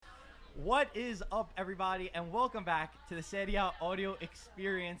What is up, everybody, and welcome back to the Serie A audio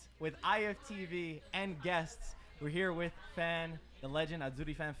experience with IFTV and guests. We're here with the legend,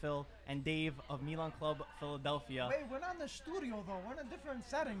 Azzurri fan Phil, and Dave of Milan Club Philadelphia. Wait, we're not in the studio though. We're in a different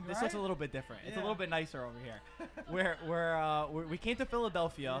setting, This right? looks a little bit different. It's a little bit nicer over here. We came to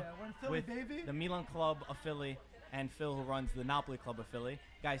Philadelphia We're in Philly, with baby. the Milan Club of Philly and Phil, who runs the Napoli Club of Philly.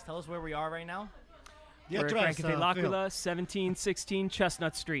 Guys, tell us where we are right now. We're at Grand Cafe L'Aquila, 1716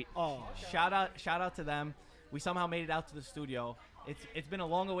 Chestnut Street. Oh, shout out to them. We somehow made it out to the studio. It's been a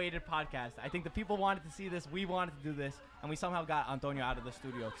long-awaited podcast. I think the people wanted to see this. We wanted to do this, and we somehow got Antonio out of the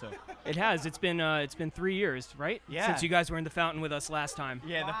studio too. It has. It's been 3 years, right? Yeah. Since you guys were in the fountain with us last time.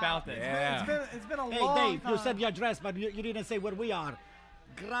 Yeah, the fountain. It's been a Hey, long Dave, time. you said the address, but you didn't say where we are.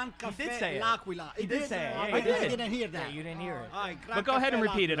 Grand did say Cafe it. L'Aquila. He did say it. Yeah, I he did. didn't hear that. Yeah, you didn't hear it. All right, But Grand go ahead and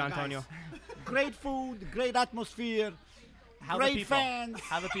Cafe repeat it, L'Aquila, Antonio. guys. Great food, great atmosphere, How the great people? fans,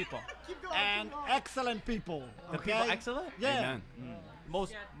 How the people? Keep going, and keep going. excellent people. The okay? people excellent? Yeah.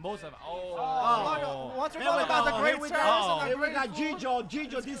 Most of them. Once we're Here we talking about the go, great here we service go. and the Here we great got food.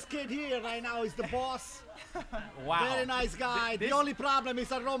 Gijo, this kid here right now is the boss. Wow. Very nice guy. This- The only problem is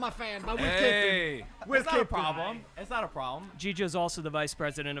a Roma fan, but we'll keep Hey. him. We'll It's not a keep him. problem. It's not a problem. Gijo's also the vice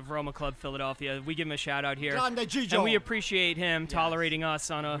president of Roma Club Philadelphia. We give him a shout out here. Grande Gigio. And we appreciate him tolerating us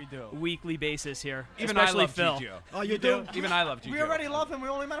on a We do. weekly basis here. Even Especially I love Phil. Gigio. Oh, you do? Even I love Gigio. We already love him. We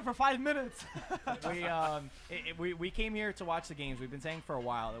only met him for 5 minutes. We came here to watch the games. We've been saying for a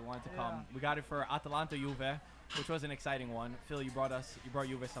while that we wanted to come. We got it for Atalanta Juve, which was an exciting one. Phil, you brought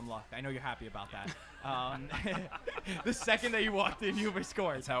Juve some luck. I know you're happy about that. The second that you walked in, Juve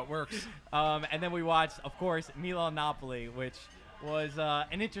scored. That's how it works. And then we watched, of course, Milan Napoli, which was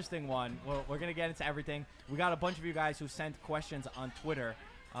an interesting one. We're gonna get into everything. We got a bunch of you guys who sent questions on Twitter.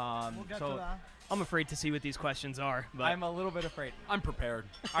 We'll get to that. I'm afraid to see what these questions are. But I'm a little bit afraid. I'm prepared.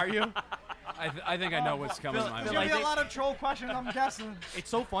 Are you? I think I know what's coming Phil- my There's Phil, way. gonna I be a think- lot of troll questions, I'm guessing. It's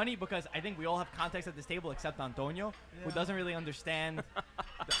so funny because I think we all have context at this table except Antonio, who doesn't really understand.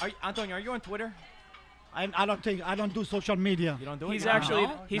 Antonio, are you on Twitter? I don't do social media. You don't do it? he's You don't actually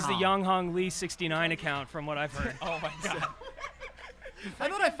know? he's the Young Hong Lee 69 account from what I've heard. Oh my god. I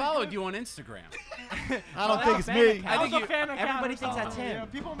thought I followed you on Instagram. I don't Oh, think it's fan me. account. I think That was you- a fan account everybody or thinks that's something. him. Yeah,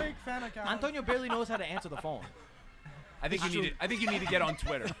 people make fan accounts. Antonio barely knows how to answer the phone. I think you need to get on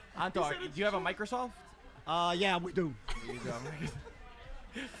Twitter. Antonio, do you have a Microsoft? Yeah, we do.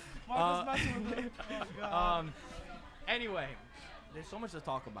 Why just messing with him? Oh, God. Anyway, there's so much to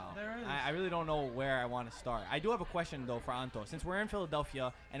talk about. There is. I really don't know where I want to start. I do have a question though for Anto. Since we're in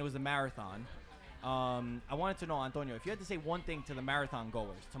Philadelphia and it was a marathon, I wanted to know, Antonio, if you had to say one thing to the marathon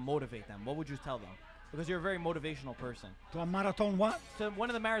goers to motivate them, what would you tell them? Because you're a very motivational person. To a marathon what? To one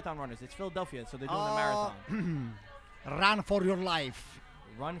of the marathon runners, it's Philadelphia, so they're doing the marathon. Run for your life.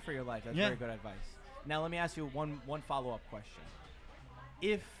 Run for your life. That's Yeah. very good advice. Now let me ask you one follow-up question.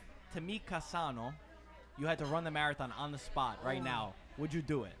 If to meet Cassano, you had to run the marathon on the spot right now, would you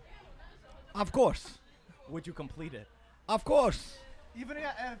do it? Of course. Would you complete it? Of course. Even if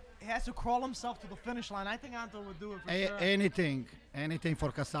he has to crawl himself to the finish line, I think Anto would do it for sure. Anything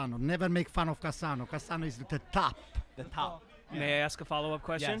for Cassano. Never make fun of Cassano. Cassano is the top. The top. May I ask a follow-up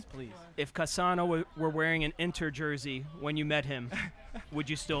question? Yes, please. If Cassano were wearing an Inter jersey when you met him, would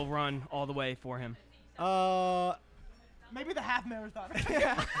you still run all the way for him? Maybe the half marathon.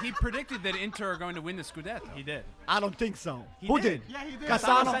 He predicted that Inter are going to win the Scudetto. He did. I don't think so. He Who did. did? Yeah, he did.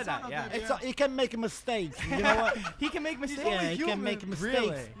 Cassano said that, yeah. did, He can make mistakes. You know what? He can make mistakes. Yeah, he human. can make mistakes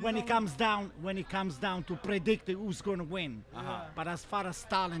Really? when it comes down to predict who's going to win. Uh-huh. But as far as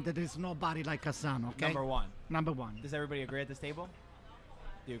talent, there is nobody like Cassano. Okay. Number one. Number one. Does everybody agree at this table?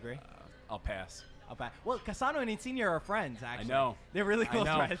 Do you agree? I'll pass. Well, Cassano and Insigne are friends, actually. know. They're really I close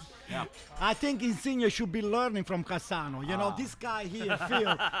know. friends. Yeah. I think Insigne should be learning from Cassano. You know, this guy here,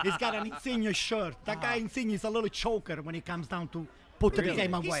 Phil, he's got an Insigne shirt. That guy Insigne is a little choker when it comes down to put the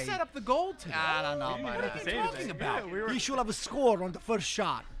game He away. set up the goal today. I don't know, What man. are you talking about? He should have scored on the first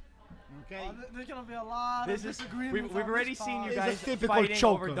shot. Okay. There's gonna be a lot This of is disagreement. we've already seen you He's a guys typical fighting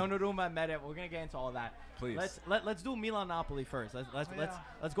over choker. Donnarumma and Medvedev. We're gonna get into all of that. Please. Let's do Milan Napoli first.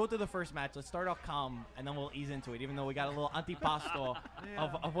 Let's go to the first match. Let's start off calm and then we'll ease into it. Even though we got a little antipasto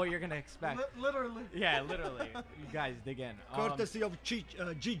of what you're gonna expect. Literally. Yeah, literally. You guys dig in. Courtesy of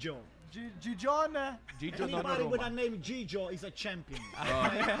Gigio. Gigione, Gigio Anybody with a Donnarumma. name Gigio is a champion.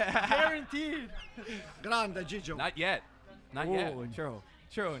 guaranteed. Grande Gigio. Not yet. Not yet. Ooh, true.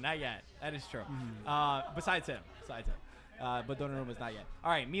 Not yet. That is true. Besides him. But Donnarumma's not yet.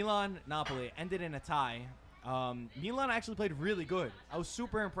 All right, Milan Napoli ended in a tie. Milan actually played really good. I was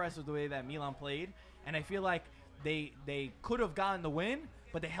super impressed with the way that Milan played, and I feel like they could have gotten the win,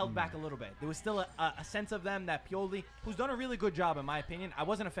 but they held back a little bit. There was still a sense of them that Pioli, who's done a really good job in my opinion. I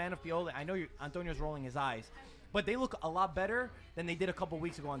wasn't a fan of Pioli. I know Antonio's rolling his eyes, but they look a lot better than they did a couple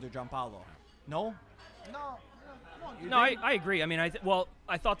weeks ago under Gianpaolo. No? No. No, I agree. I mean, I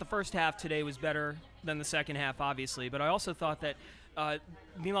thought the first half today was better than the second half, obviously, but I also thought that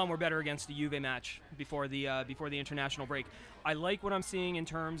Milan were better against the Juve match before the international break. I like what I'm seeing in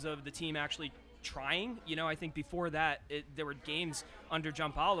terms of the team actually trying. I think before that there were games under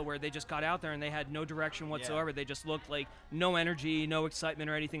Gianpaolo where they just got out there and they had no direction whatsoever. Yeah. They just looked like no energy, no excitement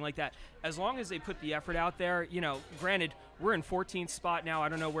or anything like that. As long as they put the effort out there, granted, we're in 14th spot now. I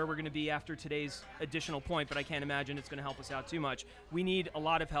don't know where we're going to be after today's additional point, but I can't imagine it's going to help us out too much. We need a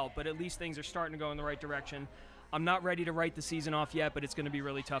lot of help, but at least things are starting to go in the right direction. I'm not ready to write the season off yet, but it's going to be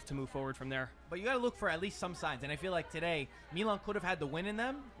really tough to move forward from there. But you got to look for at least some signs, and I feel like today Milan could have had the win in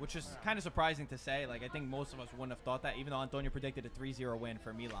them, which is kind of surprising to say. Like I think most of us wouldn't have thought that, even though Antonio predicted a 3-0 win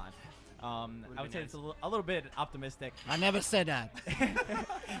for Milan. I would say it's a little bit optimistic. I never said that.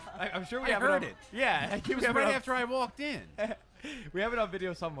 I'm sure we I have heard it. it. Yeah, I It think was we have it right on- after I walked in. we have it on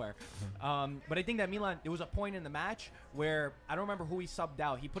video somewhere. But I think that Milan, there was a point in the match where I don't remember who he subbed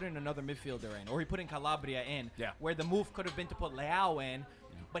out. He put in another midfielder in, or he put in Calabria in, Yeah. where the move could have been to put Leao in,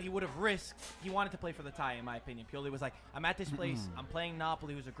 but he would have risked. He wanted to play for the tie, in my opinion. Pioli was like, I'm at this place. I'm playing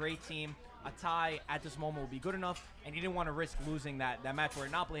Napoli, who's a great team. A tie at this moment would be good enough, and he didn't want to risk losing that match where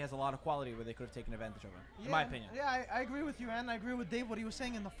Napoli has a lot of quality where they could have taken advantage of him, in my opinion. Yeah, I agree with you, and I agree with Dave what he was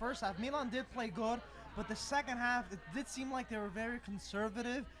saying in the first half. Milan did play good, but the second half, it did seem like they were very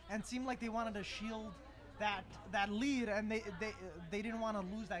conservative and seemed like they wanted to shield that lead, and they didn't want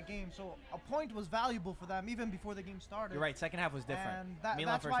to lose that game. So a point was valuable for them even before the game started. You're right. Second half was different. And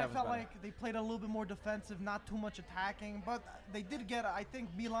Milan that's first why I half was felt better. like they played a little bit more defensive, not too much attacking. But they did get, I think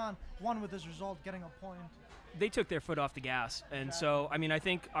Milan won with this result, getting a point. They took their foot off the gas, and so I mean I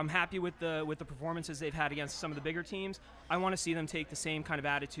think I'm happy with the performances they've had against some of the bigger teams. I want to see them take the same kind of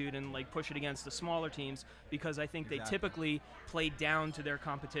attitude and like push it against the smaller teams, because I think they typically play down to their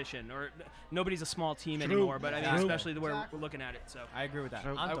competition. Or nobody's a small team True. anymore, but I mean True. especially the way Exactly. we're looking at it. So I agree with that.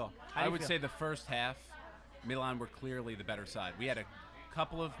 True. Anto, I would say the first half, Milan were clearly the better side. We had a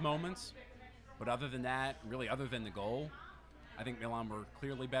couple of moments, but other than that, really other than the goal, I think Milan were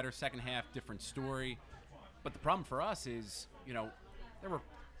clearly better. Second half, different story. But the problem for us is, there were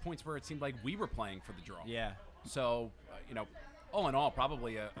points where it seemed like we were playing for the draw. Yeah. So, all in all,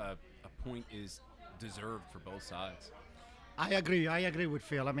 probably a point is deserved for both sides. I agree with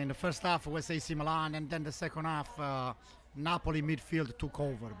Phil. I mean, the first half was AC Milan, and then the second half, Napoli midfield took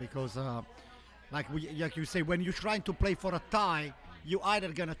over because, like you say, when you're trying to play for a tie, you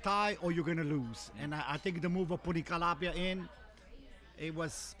either gonna tie or you're gonna lose. And I think the move of putting Calabria in, it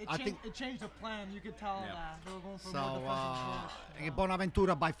was. It changed the plan. You could tell Yeah. that they were going for So. more defensive.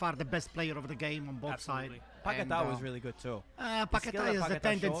 Bonaventura by far the best player of the game on both sides. Absolutely. Paquetá was really good too. skill Paquetá that has a Paquetá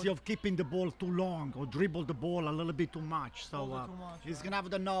tendency showed. of keeping the ball too long or dribble the ball a little bit too much. So Little bit too much, he's right. gonna have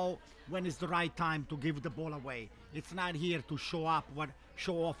to know when is the right time to give the ball away. It's not here to show off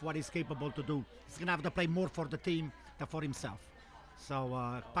what he's capable to do. He's gonna have to play more for the team than for himself. So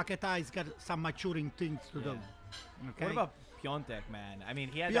Paquetá has got some maturing things to do. Okay. What about Piontek, man? I mean,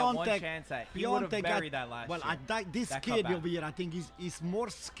 he had that one chance that he would have buried that last year. This That kid cutback. over here, I think he's more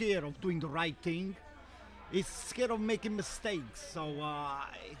scared of doing the right thing. He's scared of making mistakes. So it's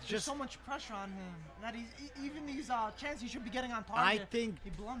There's just so much pressure on him that even these chances he should be getting on I target. think he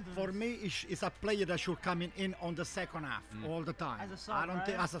blunders. for me, it's a player that should come in on the second half all the time. As a sub, I don't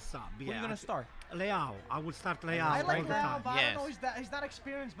think right? as a sub. Who yeah, are you gonna start? Leao. I would start Leao I all like the that, time. but I Yes. don't know he's not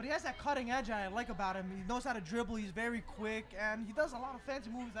experienced, but he has that cutting edge I like about him. He knows how to dribble. He's very quick, and he does a lot of fancy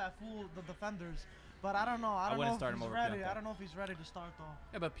moves that fool the defenders. But I don't know. I don't wouldn't know start if him he's over ready. Piontek. I don't know if he's ready to start though.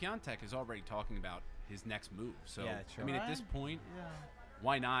 Yeah, but Piontek is already talking about his next move. So, Yeah, true. I mean, at this Right? point, Yeah.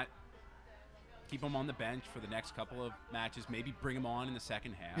 why not keep him on the bench for the next couple of matches? Maybe bring him on in the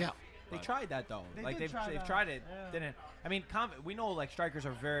second half. Yeah. They But- tried that though. They Like did they've try that, tried it, yeah. didn't. I mean, we know like strikers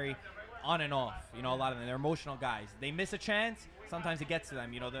are very on and off. A lot of them. They're emotional guys. They miss a chance. Sometimes it gets to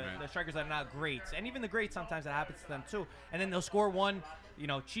them. Right. The strikers that are not greats, and even the greats sometimes it happens to them too. And then they'll score one,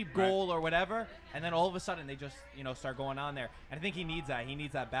 cheap goal or whatever, and then all of a sudden they just start going on there. And I think he needs that. He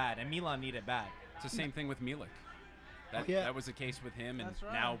needs that bad, and Milan need it bad. It's the same thing with Milik. Yeah. That was the case with him, and That's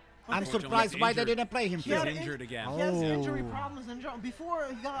right. now I'm unfortunately, surprised he's why they injured. didn't play him. He's Phil. had injured again. He has injury Oh. problems in general. Before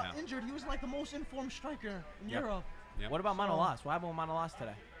he got Yeah. injured, he was like the most informed striker in Yep. Europe. Yep. What about Manolas? What happened with Manolas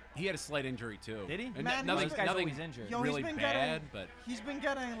today? He had a slight injury too. Did he? And Man, nothing, this guy's nothing always injured. Yo, really he's been bad, getting, but he's been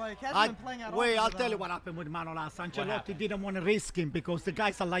getting like he hasn't been playing at all. Wait, I'll for tell you them. what happened with Manolas. Ancelotti happened? didn't want to risk him because the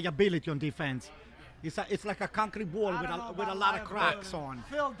guy's a liability on defense. It's like a concrete wall I with don't know a about lot of cracks liability. on.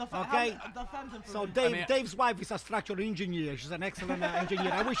 Phil, Okay. defend him for So me. Dave's wife is a structural engineer. She's an excellent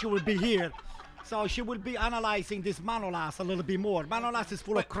engineer. I wish she would be here. So she will be analyzing this Manolas a little bit more. Manolas is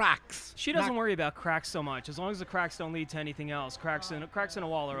full of cracks. She doesn't Not- worry about cracks so much, as long as the cracks don't lead to anything else. Cracks in a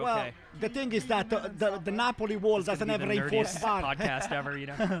wall are Well, okay. the thing is that the Napoli wall doesn't Be have the reinforced nerdiest bar. podcast ever, you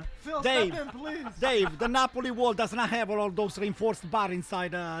know. Phil, Dave. step in, please. Dave, the Napoli wall does not have all those reinforced bar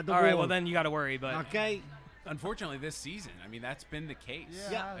inside the wall. All right, well then you got to worry, but Okay. Unfortunately, this season, I mean, that's been the case.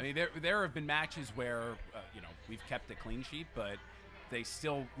 Yeah. I mean, there have been matches where, we've kept a clean sheet, but they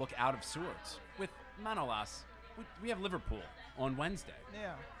still look out of sorts. With Manolas, we have Liverpool on Wednesday.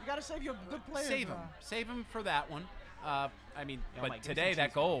 Yeah, you gotta save your good players. Save him for that one. I mean, Yo, but Mike, give today some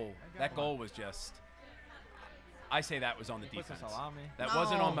cheese. that goal was just. I say that was on the Puts the defense. salami. That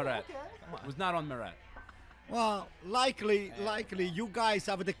wasn't on No. Meret. Okay. It was not on Meret. Well, likely you guys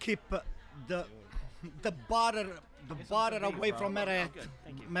have to keep the butter away bro. from Meret. Oh, good.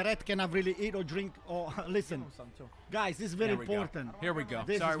 Thank you. Meret cannot really eat or drink or listen. Some too. Guys, this is very Here we go. important. Here we go.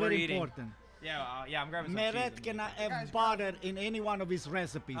 This Sorry, is we're very eating. important. Yeah, I'm grabbing some cheese. Meret and- cannot have butter in any one of his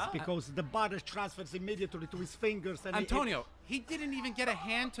recipes because the butter transfers immediately to his fingers. And Antonio, he didn't even get a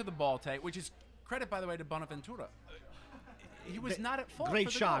hand to the ball today, which is credit, by the way, to Bonaventura. He was not at fault. great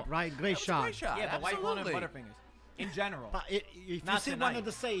for the shot, goal. right? Great That was a shot. Great shot. Yeah, but White wanted absolutely. Butterfingers. In general. But if you Not see one tonight. of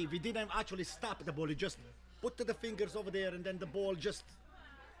the save, he didn't actually stop the ball. He just put the fingers over there, and then the ball just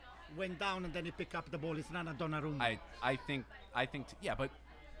went down, and then he picked up the ball. It's not a Donnarumma. I think, yeah, but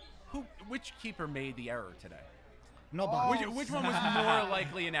which keeper made the error today? Nobody. Which one was more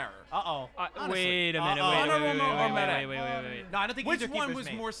likely an error? Uh-oh. Honestly. wait a minute. Uh-oh. Wait, Donnarumma or wait, Meret? wait. No, I don't think Which either one keepers was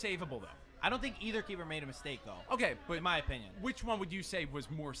made. more savable, though? I don't think either keeper made a mistake, though. Okay, but In my opinion. which one would you say was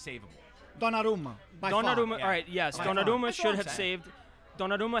more savable? Donnarumma. By far. Donnarumma, yeah. all right, yes, By far. Donnarumma That's what should I'm have saying. saved.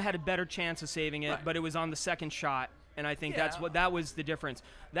 Donnarumma had a better chance of saving it, Right. but it was on the second shot, and I think Yeah. that was the difference.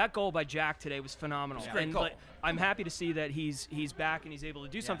 That goal by Jack today was phenomenal. a great And goal. like, I'm happy to see that he's back and he's able to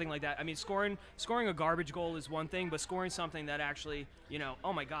do something like that. I mean, scoring a garbage goal is one thing, but scoring something that actually,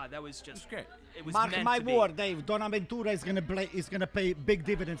 oh my God, that was just It's great. It was Mark meant my to be. word, Dave. Bonaventura is gonna pay big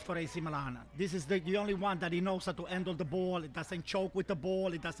dividends for AC Milan. This is the only one that he knows how to handle the ball. It doesn't choke with the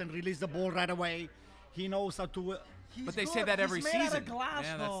ball. It doesn't release the ball right away. He knows how to. He's But they good. say that every He's made out season. of glass,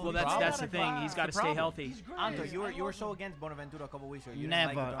 Yeah, that's though. the Well, He's problem. that's made the out of thing. glass. He's got to the stay problem. healthy. He's great. Anto, you I were love so him. against Bonaventura a couple weeks ago. You didn't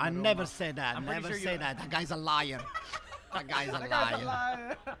Never. like I Donnarumma. never said that. I'm pretty Never sure say you- that. That guy's a liar. That guy's a That guy's a liar.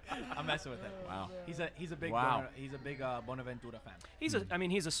 liar. I'm messing with him. Wow. He's a big Wow. Bonaventura fan.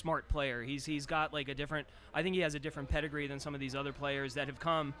 He's a smart player. He's got like a different. I think he has a different pedigree than some of these other players that have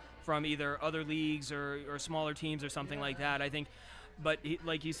come from either other leagues or smaller teams or something like that. I think, but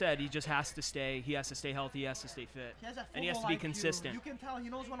like you said, he just has to stay. He has to stay healthy. He has to stay fit, He has that and he has to be football IQ. consistent. You can tell he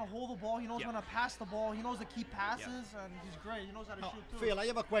knows when to hold the ball. He knows Yep. when to pass the ball. He knows to keep passes, and he's great. He knows how to Oh, shoot too. Phil, I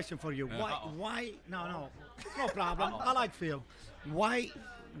have a question for you. Uh-oh. Why? No, no problem. I like Phil. Why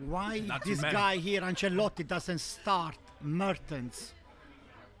Not too this many. guy here, Ancelotti, doesn't start Mertens?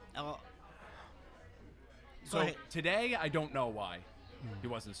 Go So ahead. today, I don't know why he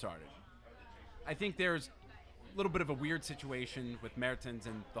wasn't started. I think there's a little bit of a weird situation with Mertens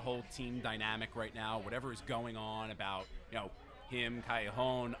and the whole team dynamic right now. Whatever is going on about him,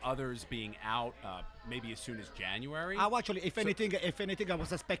 Callejon, others being out maybe as soon as January. Actually, if anything, I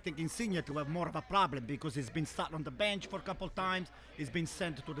was expecting Insigne to have more of a problem because he's been sat on the bench for a couple times. He's been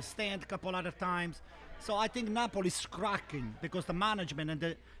sent to the stand a couple other times. So I think Napoli's cracking because the management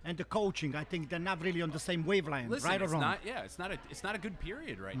and the coaching, I think they're not really on the same wavelength, Listen, right or it's wrong? not. Yeah, it's not a good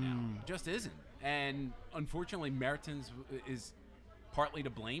period right now. It just isn't. And unfortunately, Mertens is partly to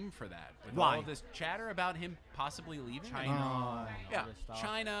blame for that. With Why? all of this chatter about him possibly leaving. China. and all Yeah, this stuff.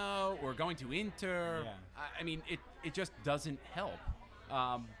 China or going to Inter. Yeah. I mean, it just doesn't help.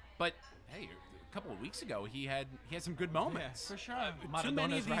 But hey, a couple of weeks ago, he had some good moments. For sure. Too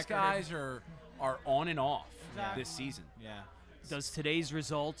many Maradona's of these record. guys are on and off Exactly. this season. Yeah. Does today's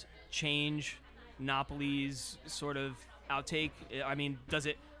result change Napoli's sort of outtake? I mean, does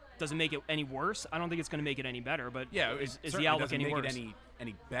it make it any worse? I don't think it's going to make it any better. But Yeah, is it the outlook doesn't any make worse? it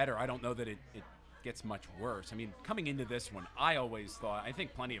any better. I don't know that it gets much worse. I mean, coming into this one, I always thought, I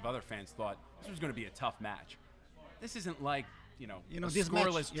think plenty of other fans thought this was going to be a tough match. This isn't like a this match-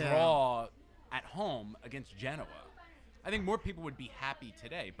 scoreless yeah. draw at home against Genoa. I think more people would be happy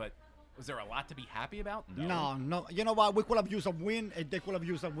today, but was there a lot to be happy about? No. You know what? We could have used a win, and they could have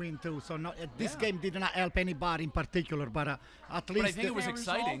used a win too. So this Yeah. game did not help anybody in particular, but at But least I think it was fair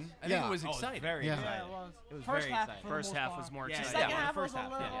exciting. result. I think Yeah. it was Oh, it was exciting. very Yeah. exciting. Yeah, it was. It was First very half, exciting. for the First most half part. was more Yeah, exciting. Second yeah, half the first was a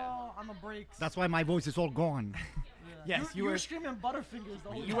half, little yeah. on the brakes. that's why my voice is all gone. Yes, you were screaming Butterfingers the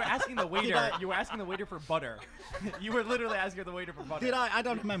whole You were time. asking the waiter. I- You were asking the waiter for butter. You were literally asking the waiter for butter. Did I? I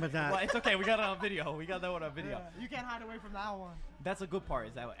don't remember that. Well, it's okay. We got it on video. We got that one on video. Yeah, you can't hide away from that one. That's the good part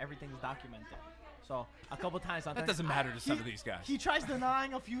is that everything's documented. So a couple times on That doesn't matter to some of these guys. He tries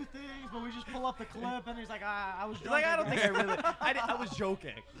denying a few things, but we just pull up the clip, and he's like, I was He's drunk. like, I don't think again." I really. I was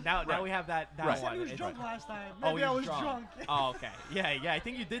joking. Now Right. we have that He Right. said one. he was It's drunk like- last time. Oh, Maybe he I was was drunk. Oh, okay. Yeah. I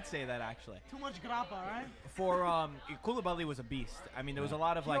think you did say that actually. Too much grappa, right? For Koulibaly was a beast. I mean, there was a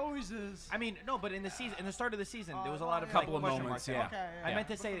lot of He like. always is. I mean, no, but in the start of the season, there was a Oh, lot of yeah. Couple like, of question moments, marks yeah. there. Okay, I yeah. meant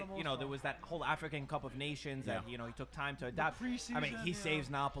to But for say, the most there part. was that whole African Cup of Nations that Yeah. he took time to adapt. I mean, preseason, he yeah. saves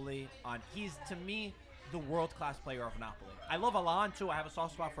Napoli. He's to me the world-class player of Napoli. I love Alan too. I have a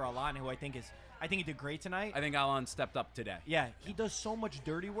soft spot for Alan, who I think he did great tonight. I think Alan stepped up today. Yeah, he does so much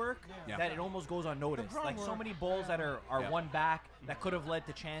dirty work Yeah. that it almost goes unnoticed. grunt Like so work. many balls that are Yeah. won back that could have led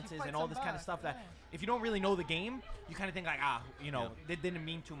to chances fights and all them this kind of back, stuff that yeah. if you don't really know the game, you kind of think like, it didn't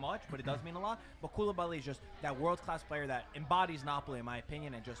mean too much, but it does mean a lot. But Koulibaly is just that world-class player that embodies Napoli, in my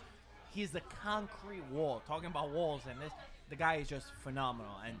opinion, and just he's the concrete wall. Talking about walls and this, the guy is just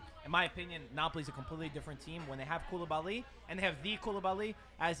phenomenal. And in my opinion, Napoli's a completely different team when they have Koulibaly and they have the Koulibaly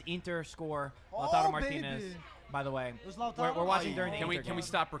as Inter score Lautaro Oh, Martinez. baby. By the way, There's Lautaro. we're watching Oh, during the Can we Inter can we game.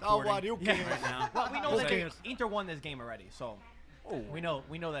 stop Oh, recording what? You Yeah. cares? right now? Well, we know Who that cares? Inter won this game already, so we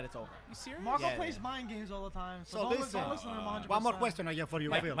know that it's over. You serious? Marco Yeah, plays yeah. mind games all the time. So, So don't listen, listen to him 100%. One more question I have for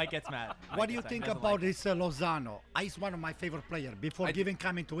you, Phil. Mike gets mad. What do you think about this Lozano? He's one of my favorite players before I- giving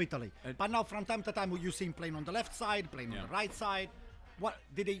coming to Italy. I- But now from time to time you see him playing on the left side, playing Yeah. on the right side. What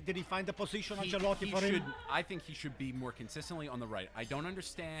did he find the position He- Ancelotti he for should, him? I think he should be more consistently on the right. I don't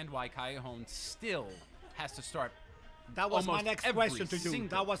understand why Callejon still has to start. That was my almost next every question to you. single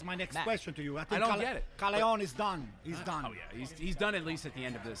That was my next match. question to you. I I think don't get it. Callejon is done. He's done. Oh yeah, he's done at least at the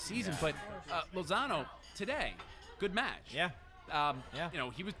end of the season. But Lozano today, good match. Yeah. Yeah. You know,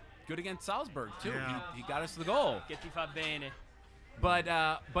 he was good against Salzburg too. Yeah. He got us to the goal. Che ti fa bene.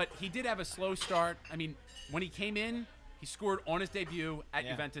 But he did have a slow start. I mean, when he came in, he scored on his debut at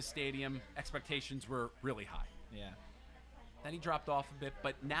Yeah. Juventus Stadium. Expectations were really high. Yeah. Then he dropped off a bit,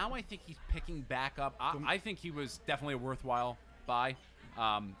 but now I think he's picking back up. I think he was definitely a worthwhile buy.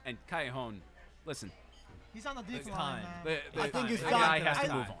 And Callejon, listen, He's on the decline, time. man. the I think he's the done. guy has I,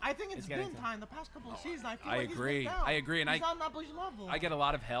 to move on. I think It's it's getting been to- time. The past couple of seasons, I feel I like he's agree. been down. I agree, and he's I- not Napoli's level. I get a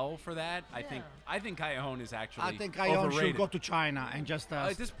lot of hell for that. I think Yeah. Callejon is actually I think Callejon overrated. should go to China and just.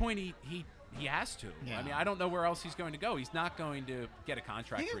 At this point, he has to. Yeah. I mean, I don't know where else he's going to go. He's not going to get a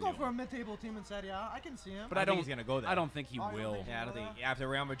contract He can renewal. go for a mid-table team in Serie A. I can see him. but I I don't don't think he's gonna go there. I don't think he Oh, you don't will. think Yeah, I don't think after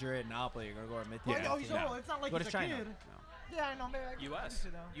Real Madrid, Napoli, you're gonna go to mid Well, tier. oh, he's old. It's not like Go he's to a China. kid. Yeah, I know. Maybe I can US. see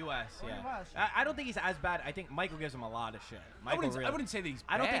that. U.S. Or Yeah. US. I don't think he's as bad. I think Michael gives him a lot of shit. Michael I really. wouldn't say that he's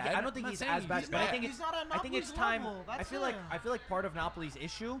I don't think bad. I don't think I'm he's not saying as bad, he's but I bad. think He's it's not at I think it's Napoli's time. level. I That's feel like it. part of Napoli's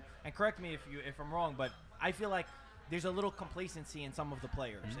issue, and correct me if I'm wrong, but I feel like there's a little complacency in some of the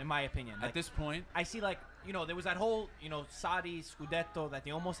players, in my opinion. At Like, this point, I see there was that whole Sadi Scudetto that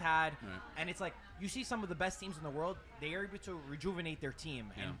they almost had, Right. and it's like you see some of the best teams in the world, they are able to rejuvenate their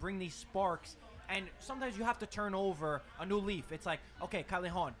team Yeah. and bring these sparks. And sometimes you have to turn over a new leaf. It's like, okay,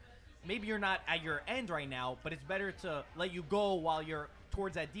 Callejon, maybe you're not at your end right now, but it's better to let you go while you're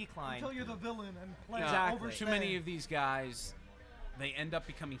towards that decline. Until you're the villain and play Exactly. overstay. too many of these guys, they end up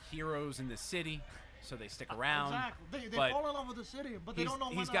becoming heroes in the city, so they stick around. Exactly. They but fall in love with the city, but they He's, don't know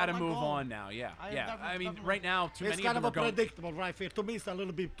when he's to got to let move go. on now. Yeah, I yeah. definitely- I mean, definitely. right now, too It's many kind of of them a are going. predictable, right? Phil? To me, it's a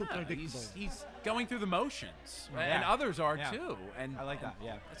little bit too Yeah, predictable. he's going through the motions, Yeah. and others are Yeah. too. And I like that,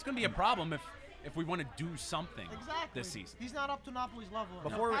 yeah. it's going to be a problem if we want to do something Exactly. this season. He's not up to Napoli's level.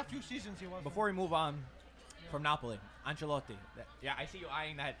 Before- the past few seasons he was. Before we move on from Napoli, Ancelotti. Yeah, I see you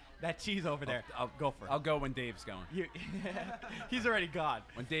eyeing that cheese over there. I'll go for it. I'll go when Dave's going. He's already gone.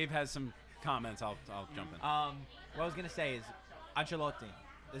 When Dave has some comments, I'll jump in. What I was gonna say is Ancelotti.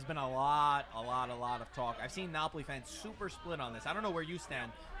 There's been a lot of talk. I've seen Napoli fans super split on this. I don't know where you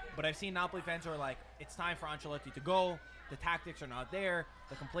stand, but I've seen Napoli fans who are like, it's time for Ancelotti to go. The tactics are not there.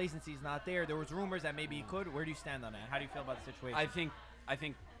 The complacency is not there. There was rumors that maybe he could. Where do you stand on that? How do you feel about the situation? I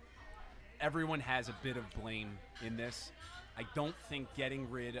think everyone has a bit of blame in this. I don't think getting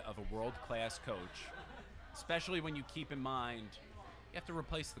rid of a world-class coach, especially when you keep in mind you have to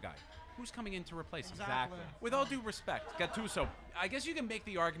replace the guy. Who's coming in to replace him? Exactly. With all due respect, Gattuso, I guess you can make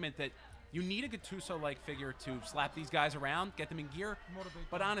the argument that you need a Gattuso-like figure to slap these guys around, get them in gear. Motivate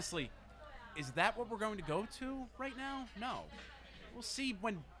But them. honestly, is that what we're going to go to right now? No. We'll see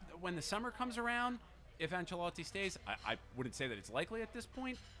when the summer comes around if Ancelotti stays. I wouldn't say that it's likely at this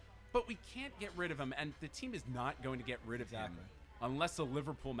point, but we can't get rid of him, and the team is not going to get rid of him Exactly. unless the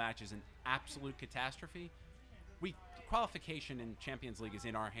Liverpool match is an absolute catastrophe. qualification in Champions League is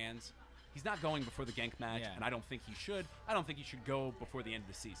in our hands. He's not going before the Genk match, Yeah. and I don't think he should. I don't think he should go before the end of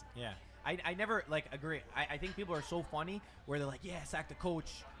the season. Yeah. I never agree. I think people are so funny where they're like, yeah, sack the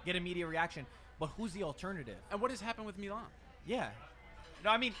coach, get immediate reaction. But who's the alternative? And what has happened with Milan? Yeah.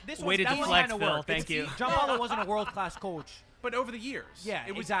 No, I mean this Way was to that one deflect, kind of Phil. work. Thank you. Gianpaolo wasn't a world-class coach. But over the years, Yeah,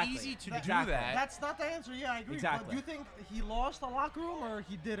 it was exactly. easy to Exactly. do that. That's not the answer. Yeah, I agree. Exactly. But do you think he lost the locker room or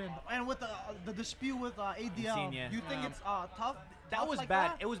he didn't? And with the dispute with ADL, Insigne. do you think it's tough? That tough was like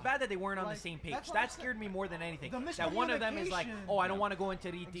bad. That? It was bad that they weren't on the Like, same page. that's what I'm That scared me more than anything. The That one of them is like, miscommunication. oh, I don't want to go into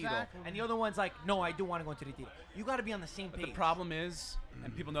Retiro. Exactly. And the other one's like, no, I do want to go into Retiro. You got to be on the same But page. the problem is,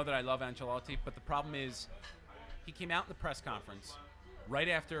 and people know that I love Ancelotti, but the problem is he came out in the press conference right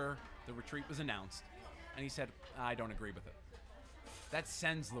after the retreat was announced, and he said, I don't agree with it. That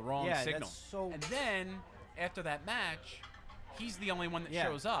sends the wrong Yeah, signal. that's so- And then, after that match, he's the only one that Yeah.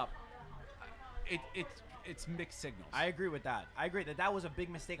 shows up. It's mixed signals. I agree with that. I agree that was a big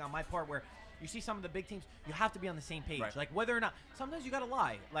mistake on my part where you see some of the big teams, you have to be on the same page. Right. Like whether or not, sometimes you got to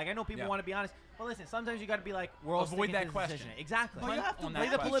lie. Like I know people Yeah. want to be honest, but listen, sometimes you got to be like, we're all Avoid sticking that to this question. decision. Exactly. But you have to on play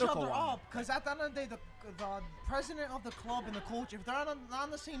that the question. each other Political one. up, because at the end of the day, the president of the club and the coach, if they're not on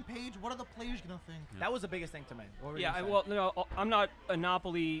the same page, what are the players gonna think? That was the biggest thing to me. What were you Yeah, gonna say? well, no, I'm not a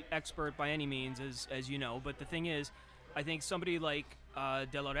Napoli expert by any means, as you know. But the thing is, I think somebody like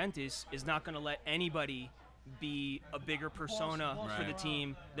De Laurentiis is not going to let anybody be a bigger persona boss for the Right.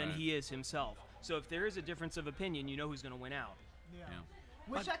 team than Right. he is himself. So if there is a difference of opinion, you know who's going to win out. Yeah. Yeah.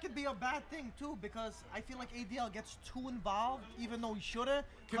 Which that could be a bad thing too, because I feel like ADL gets too involved, even though he shouldn't,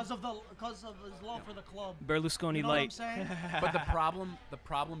 because of his love for the club. Berlusconi You know what I'm light. saying? But the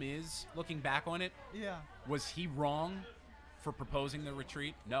problem is, looking back on it, Yeah. was he wrong for proposing the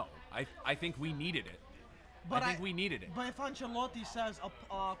retreat? No. I think we needed it. But I think we needed it. But if Ancelotti says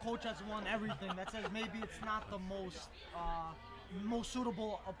a coach has won everything, that says maybe it's not the most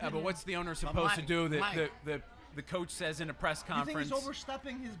suitable opinion. But what's the owner supposed to do? Mike. The coach says in a press You think conference. he's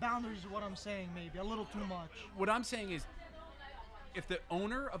overstepping his boundaries? Is what I'm saying, maybe a little too much. What I'm saying is, if the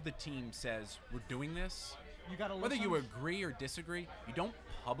owner of the team says we're doing this, You gotta whether listen. you agree or disagree, you don't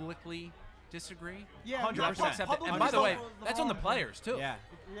publicly disagree. Yeah, 100%. You have to accept it. And publicly by the way, is that's on the wrong. players too. yeah.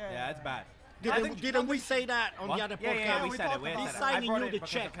 Yeah. Yeah, it's bad. Didn't we say that on What? the other Yeah, podcast? yeah, we we said it. talked We about He's said that. it. I signing brought you it the because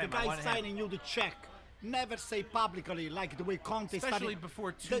check. of The him. I guy's wanted him. signing you the check. Never say publicly like the way Conte Especially started.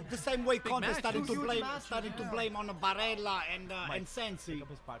 before two The same way big Conte matches. started to Two huge blame matches, yeah. blame on Barella and Mike, Sensi. pick up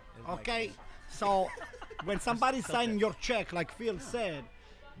his mic, Okay, please. so when somebody's signing your check, like Phil said,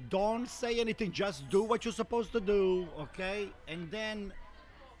 don't say anything. Just do what you're supposed to do. Okay, and then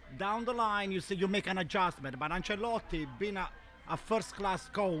down the line you make an adjustment. But Ancelotti, being a first-class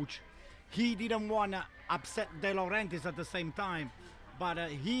coach, he didn't want to upset De Laurentiis at the same time. But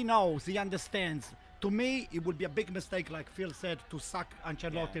he knows, he understands. To me, it would be a big mistake, like Phil said, to sack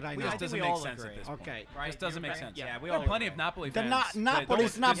Ancelotti right We- now. I This think doesn't we make all sense agree. at this point. Okay. Right? This doesn't make You're sense. right. Yeah, we there all are plenty agree. of Napoli The fans.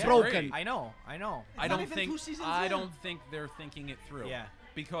 Napoli's that not disagree. broken. I know. I not don't even think 2 seasons I in. don't think they're thinking it through. Yeah.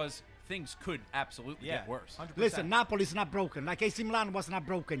 Because things could absolutely Yeah. get worse. 100%. Listen, Napoli's not broken. Like AC Milan was not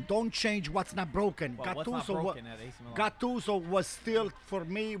broken. Don't change what's not broken. Well, what's not wa- broken at AC Milan? Gattuso was still, for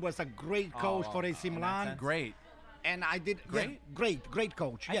me, was a great coach well, for AC in that Milan. sense. Great. And I did Great? great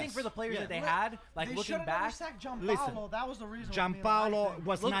coach. I think for the players that they had, like they looking should've back, never sacked Gianpaolo. Listen, That was the reason. Gianpaolo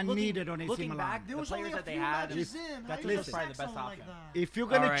was not looking- needed on AC looking Milan. back, There the was players only a that they few had, matches in. How Gattuso's you listen. probably the sack best someone like option. that? If you're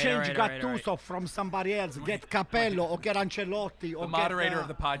gonna All right, change all right. Gattuso from somebody else, get Capello or get Ancelotti or The moderator get, of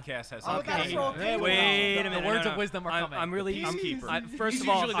the podcast has Oh, something. that's to so say. okay. Wait a The minute. words no, of no. wisdom are coming. I'm really. The peacekeeper. First He's of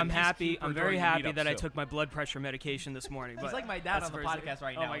all, usually the I'm happy. peacekeeper I'm during very the happy meetups, that I too. took my blood pressure medication this morning. He's but like my dad that's on the first- podcast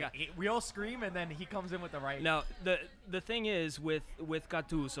right Oh now. my god. We all scream and then he comes in with the right. Now the thing is with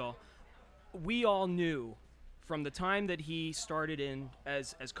Gattuso, we all knew from the time that he started in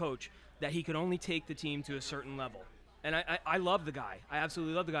as coach that he could only take the team to a certain level. And I love the guy. I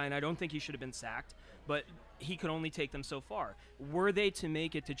absolutely love the guy, and I don't think he should have been sacked. But he could only take them so far. Were they to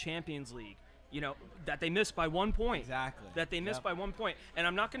make it to Champions League, that they missed by 1 point. Exactly. That they missed Yep. by 1 point. And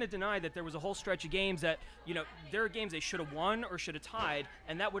I'm not going to deny that there was a whole stretch of games that, there are games they should have won or should have tied,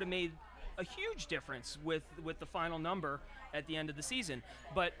 and that would have made a huge difference with the final number at the end of the season.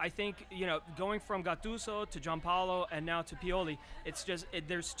 But I think, going from Gattuso to Gianpaolo and now to Pioli, it's just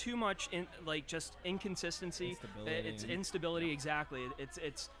there's too much just inconsistency. Instability. It's instability, exactly.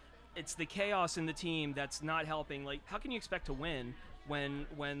 It's the chaos in the team that's not helping. Like, how can you expect to win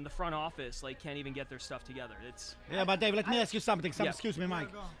when the front office can't even get their stuff together? It's Yeah, but Dave, let me ask you something. Yeah. Excuse me,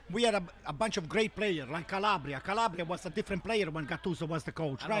 Mike. go. We had a bunch of great players like Calabria. Calabria was a different player when Gattuso was the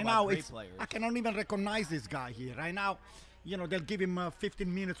coach. I don't know Right about now, great players. I cannot even recognize this guy here. Right now, they'll give him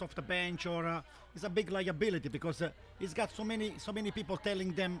 15 minutes off the bench, or it's a big liability because he's got so many people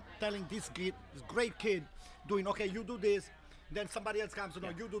telling this kid, this great kid, doing, okay, you do this, then somebody else comes, no,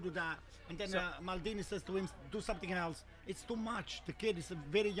 you do that, and then Maldini says to him, do something else. It's too much. The kid is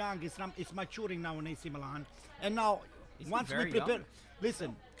very young. It's maturing now in AC Milan, and now once we very prepare, young?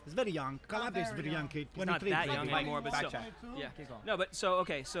 listen, he's very young. Calabria is a very very young young. kid. He's not 23. that young Mike, anymore, but fact still. check. Yeah. Keep going. No, but so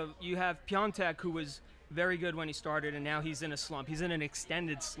you have Piontek, who was very good when he started, and now he's in a slump. He's in an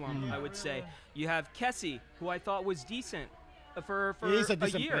extended slump, I would say. You have Kessie, who I thought was decent for He is a a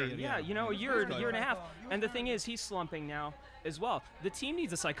decent year. player, yeah, yeah. a year and a half. He was And the very thing good. is, he's slumping now as well. The team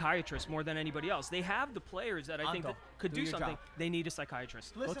needs a psychiatrist more than anybody else. They have the players that I think Anto, that could do do your something. job. They need a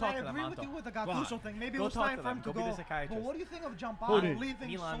psychiatrist. Listen, talk I to them, agree with Anto. you with the Gattuso thing. Maybe Go it was talk time to for him them. to Go be go. the psychiatrist. But what do you think of Who Giampaolo did? leaving so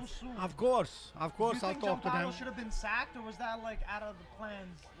Milan's. soon? Of course, Do you I'll think talk to them. Giampaolo should have been sacked, or was that like out of the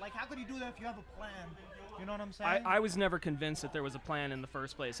plans? Like, how could you do that if you have a plan? You know what I'm saying? I was never convinced that there was a plan in the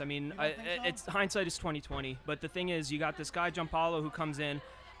first place. I mean, don't think so? it's hindsight is 2020. But the thing is, you got this guy Giampaolo who comes in.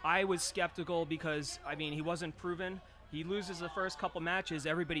 I was skeptical because he wasn't proven. He loses the first couple matches,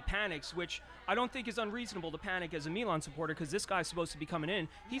 everybody panics, which I don't think is unreasonable to panic as a Milan supporter because this guy's supposed to be coming in.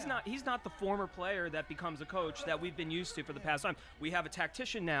 He's not the former player that becomes a coach that we've been used to for the past time. We have a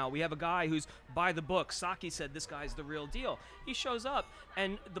tactician now. We have a guy who's by the book. Saki said this guy's the real deal. He shows up,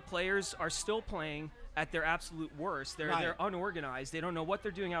 and the players are still playing at their absolute worst. They're unorganized. They don't know what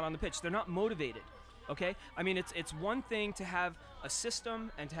they're doing out on the pitch. They're not motivated. Okay, I mean it's one thing to have a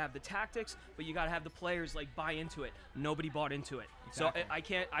system and to have the tactics, but you got to have the players buy into it. Nobody bought into it, Exactly.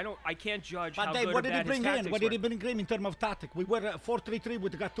 so I can't judge But how Dave, good what or did he bad his bring in? tactics What did he were. bring in terms of tactic? We were 4-3-3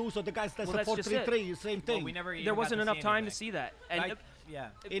 with Gattuso. The guys that's Well, a that's just it. 4-3-3, same thing. Well, we never even There got wasn't to enough see time to anything. see that, and Like, yeah.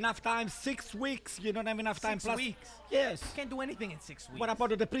 Enough time, 6 weeks. You don't have enough time. 6 plus weeks. Yes. Can't do anything in 6 weeks. What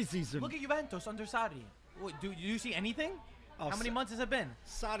about the preseason? Look at Juventus under Sarri. Do you see anything? Oh, How many Sa- months has it been?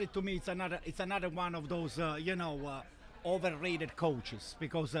 Sorry, to me, it's another one of those overrated coaches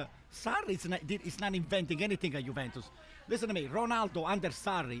because Sarri is not inventing anything at Juventus. Listen to me, Ronaldo under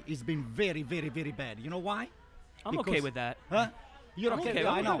Sarri has been very, very, very bad. You know why? I'm okay with that. Huh? You're I'm okay? okay- Yeah,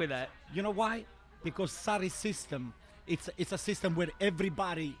 I'm I okay know. with that. You know why? Because Sarri's system, it's a system where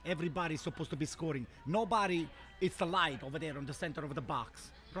everybody is supposed to be scoring. Nobody, it's the light over there on the center of the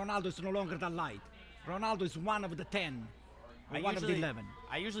box. Ronaldo is no longer the light. Ronaldo is one of the 10. Or one of the 11.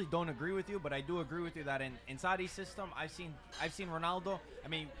 I usually don't agree with you, but I do agree with you that in Sarri's system, I've seen Ronaldo. I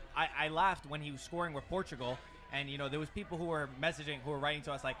mean, I laughed when he was scoring with Portugal, and there was people who were writing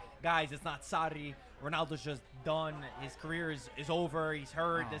to us like, guys, it's not Sarri. Ronaldo's just done. His career is over. He's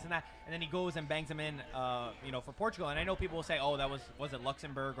hurt. This and that. And then he goes and bangs him in, for Portugal. And I know people will say, oh, that was it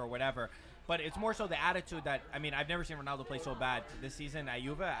Luxembourg or whatever. But it's more so the attitude that I've never seen Ronaldo play so bad this season at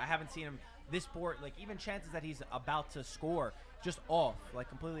Juve. I haven't seen him this poor. Like even chances that he's about to score, just off,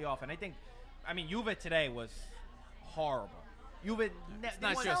 completely off. And I think, Juve today was horrible. Juve. It's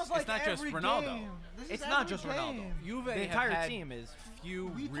not It just sounds like Ronaldo. game. This is It's not every just Ronaldo. game. Juve The have entire had team is. few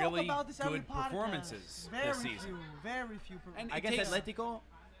We talk really about this every good podcast. performances Very this season. few, very few. And it Against takes- Atletico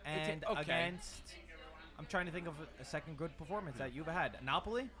and okay. against. I'm trying to think of a second good performance that Juve had.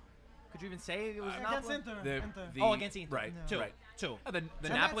 Napoli? Could you even say it was Against Napoli? Inter. The- Against Inter. Right, Yeah. right. Two. The And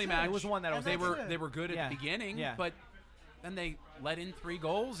Napoli that's it. match It was one that I was they And were that's it. they were good at Yeah. the beginning, Yeah. but then they let in 3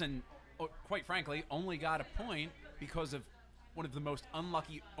 goals and quite frankly only got a point because of one of the most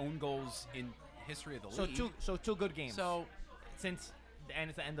unlucky own goals in history of the So league. two good games. So since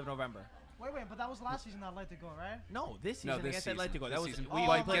it's the end of November. Wait, but that was last season that Atletico, right? No, this no, season this against season. Atletico. This That was season. we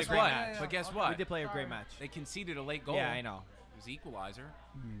But played guess a great what? match. But guess Okay. what? We did play a great Sorry. match. They conceded a late goal. Yeah, I know. It was the equalizer.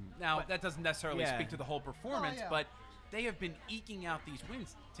 Now But- that doesn't necessarily Yeah. speak to the whole performance, yeah. but they have been eking out these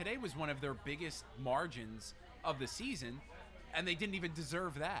wins. Today was one of their biggest margins of the season, and they didn't even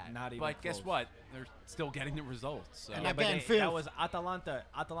deserve that. Not even But guess close. what? They're still getting the results. So. And Yeah, but again, that Phil- was Atalanta.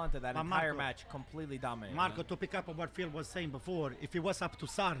 Atalanta that But entire Marco- match completely dominated. Marco, to pick up on what Phil was saying before, if it was up to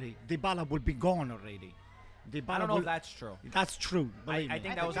Sarri, Dybala would be gone already. Dybala I don't know will- if that's true. That's true. Believe I me.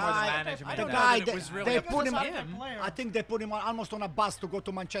 think that was the more the guy- management. I The don't know guy, that it was really they up to put him. him. I think they put him almost on a bus to go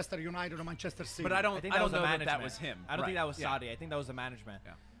to Manchester United or Manchester City. But I don't think that was know the that management. was him. I don't think Right. that was Yeah. Sarri. I think that was the management.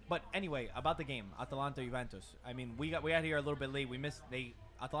 Yeah. But anyway, about the game, Atalanta Juventus. We got here a little bit late.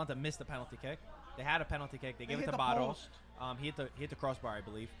 Atalanta missed the penalty kick. They had a penalty kick. They gave it hit to the Baro. post. He hit the crossbar, I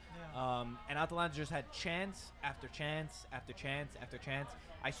believe. Yeah. And Atalanta just had chance after chance after chance after chance.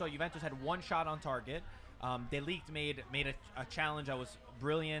 I saw Juventus had one shot on target. De Ligt made a challenge that was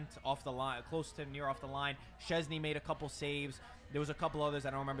brilliant off the line, close to near off the line. Szczesny made a couple saves. There was a couple others I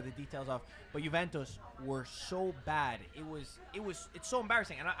don't remember the details of, but Juventus were so bad. It's so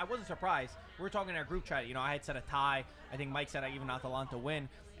embarrassing, and I wasn't surprised. We were talking in our group chat. I had said a tie. I think Mike said even Atalanta win.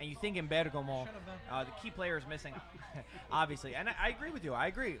 And you think in Bergamo, the key player is missing, obviously. And I agree with you. I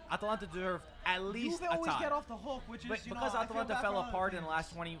agree. Atalanta deserved at least Juve a always tie. get off the hook, which is, But because I feel Atalanta bad fell for other apart in the teams.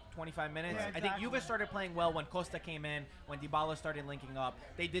 last 20, 25 minutes, Yeah, I think exactly. Juve started playing well when Costa came in, when Dybala started linking up.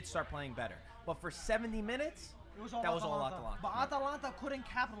 They did start playing better. But for 70 minutes, It was all that was all Atalanta. Atalanta. But Atalanta couldn't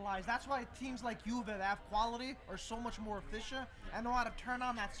capitalize. That's why teams like Juve that have quality are so much more efficient and know how to turn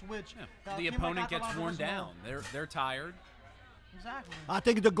on that switch. Yeah. that a The team like opponent gets Atalanta worn doesn't know. down. They're tired. Exactly. I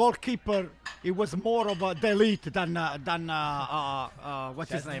think the goalkeeper, it was more of a delete than what's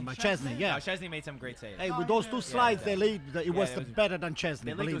his Chesney? name? Chesney, yeah. No, Chesney made some great saves. Hey, Oh, with those yeah. two Yeah, slides, yeah. delete, it was it was- better than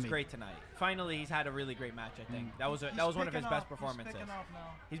Chesney. Lig Believe was me. great tonight. Finally, he's had a really great match, I think. That was He's one of his picking best up. performances. He's picking up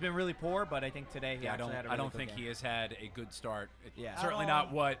now. He's been really poor, but I think today he Yeah, actually had a I really don't good think game. he has had a good start. Yeah. Certainly At not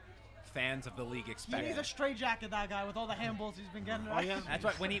all. what fans of the league He expect. needs a straight jacket, that guy, with all the handballs he's been getting. Oh, yeah? That's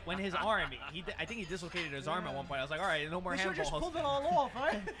why when his arm, I think he dislocated his arm at one point. I was like, all right, no more We should just handballs. pulled it all off,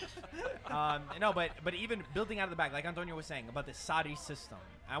 right? No, but even building out of the back, like Antonio was saying about the Sadi system,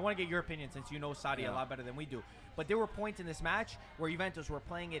 I want to get your opinion since you know Sadi a Yeah. lot better than we do. But there were points in this match where Juventus were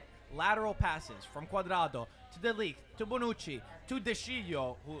playing it lateral passes from Quadrado to De Ligt to Bonucci to De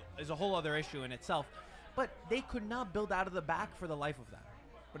Sciglio, who is a whole other issue in itself. But they could not build out of the back for the life of them.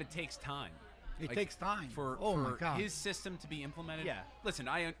 But it takes time. It takes time. for, Oh my for God. his system to be implemented. Yeah. Listen,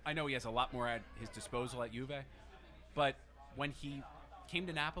 I know he has a lot more at his disposal at Juve, but when he came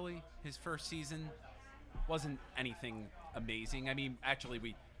to Napoli, his first season wasn't anything amazing. I mean,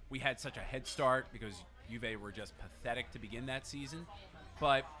 actually, we had such a head start because Juve were just pathetic to begin that season.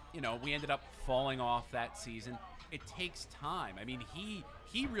 But we ended up falling off that season. It takes time. I mean,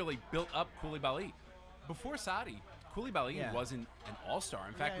 he really built up Koulibaly before Sadi. Koulibaly Yeah. wasn't an all-star.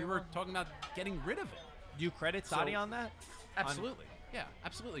 In fact, Yeah, we he were wasn't. talking about getting rid of him. Do you credit Sadi So- on that? Absolutely. Yeah,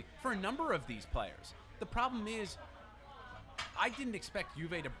 absolutely. For a number of these players. The problem is, I didn't expect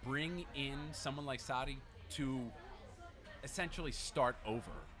Juve to bring in someone like Sadi to essentially start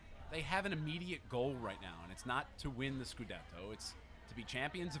over. They have an immediate goal right now, and it's not to win the Scudetto. It's to be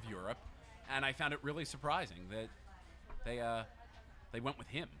champions of Europe. And I found it really surprising that they went with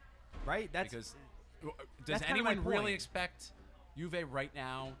him. Right? Because does that's kinda my anyone really point. expect Juve right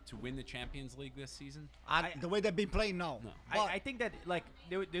now to win the Champions League this season? The way they've been playing, no. No. But I think that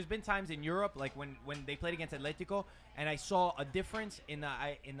there's been times in Europe like when they played against Atletico, and I saw a difference in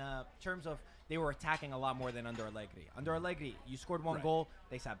the terms of they were attacking a lot more than under Allegri. Under Allegri, you scored one Right. goal,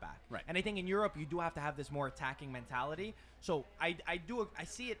 they sat back. Right. And I think in Europe you do have to have this more attacking mentality. So I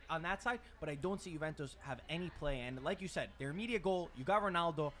see it on that side, but I don't see Juventus have any play. And like you said, their immediate goal, you got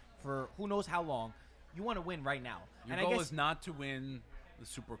Ronaldo for who knows how long. You want to win right now. Your and goal I guess is not to win the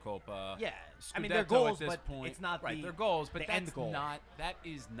Supercopa. Yeah. I mean, Scudetto they're goals, at this but point. it's not right. the- They're goals, but the that's end goal. that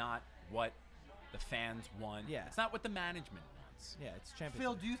is not what the fans want. Yeah. It's not what the management wants. yeah, it's Champions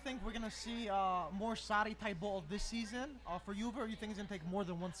Phil, League. do you think we're gonna see more Sadi type ball this season for Juve, or you think it's gonna take more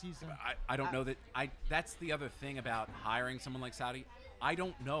than one season? I don't know that that's the other thing about hiring someone like Sadi. I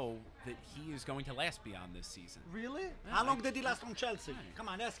don't know that he is going to last beyond this season. Really? how long did he last on Chelsea? Come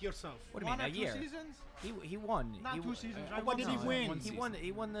on, ask yourself. What do you One mean, or a two year? seasons? He won. Not he, two seasons, right? what did he season. win? One He season. won the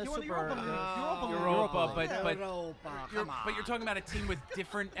He won the Super Europa League. Europa League. Europa, but Europa, you're, come on. but you're talking about a team with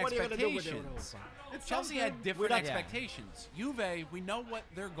different What are you gonna do with expectations. Europa? It's Chelsea had something. different Without- Yeah. expectations. Juve, we know what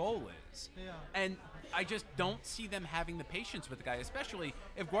their goal is. Yeah. And I just don't see them having the patience with the guy, especially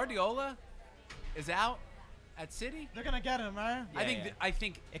if Guardiola is out at City. They're gonna get him, right? I think yeah. I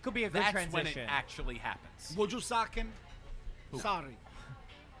think It could be a good that's when it transition. actually happens. Would you sack him? Sorry.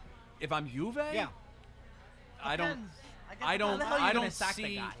 If I'm Juve, Yeah. I don't. Depends. guess I don't. the hell are you I gonna don't sack the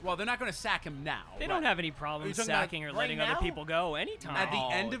see. guy? Well, they're not going to sack him now. They right? don't have any problems talking about sacking or right letting now? other people go anytime. At the No,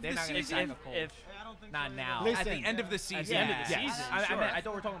 end of they're the not gonna season. sack a coach. I don't think Not so now. either. At Listen. the end of the At season. the end of the Yeah. season, I sure. meant, I thought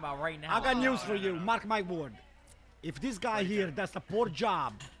we were talking about right now. I got news for you. Mark my word. If this guy here does a poor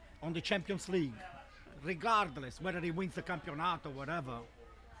job on the Champions League, regardless whether he wins the Campionato or whatever,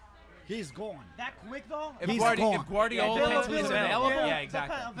 he's gone. That quick though? If, He's Guardiola, gone. if Guardiola Yeah, it depends is who's available, available. Yeah,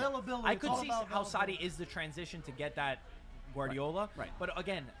 exactly. Availability. I it's could all see about how Sadi availability. is the transition to get that Guardiola. Right. But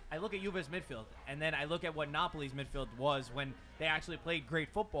again, I look at Juve's midfield, and then I look at what Napoli's midfield was when they actually played great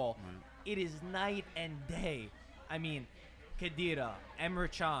football. It is night and day. I mean, Khedira,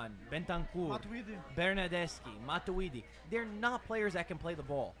 Emre Can, Bentancur, Matuidi. Bernardeschi, Matuidi. They're not players that can play the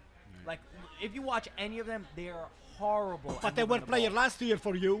ball. Like, if you watch any of them, they are horrible. But at they moving were the playing ball. last year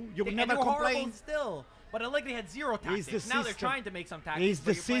for you. You And never they're horrible complained. still. But Allegri had zero It's tactics. the Now they're system. trying to make some tactics. It's but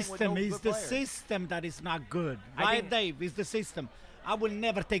the you're playing with system. no It's good the players. system that is not good. I Right, think- Dave? It's the system. I will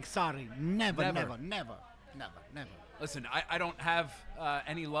never take Sarri. Never, Never. never, never, never, never. Listen, I don't have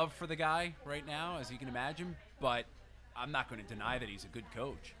any love for the guy right now, as you can imagine, but I'm not going to deny that he's a good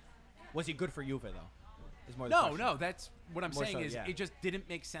coach. Was he good for Juve though? Is more the No, question. no, that's what I'm More saying so, is yeah. it just didn't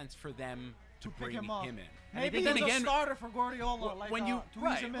make sense for them to Pick bring him up. in. Maybe But then he's a again, starter for Guardiola. Like, when you to ease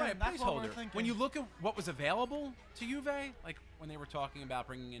right, him in. right, That's what we're placeholder. thinking. When you look at what was available to Juve, like when they were talking about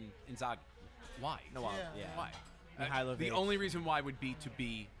bringing in Inzaghi, why? No, Yeah. Why? Mihailovic. The only reason why would be to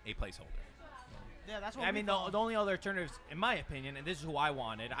be a placeholder. yeah, that's what I we mean, thought. the only other alternatives, in my opinion, and this is who I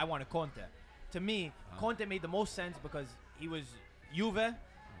wanted Conte. To me, Conte made the most sense because he was Juve.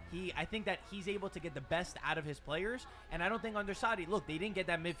 I think that he's able to get the best out of his players, and I don't think under Sarri, look, they didn't get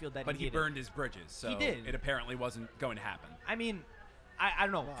that midfield that But he he needed. burned his bridges, so did. it apparently wasn't going to happen. I mean, I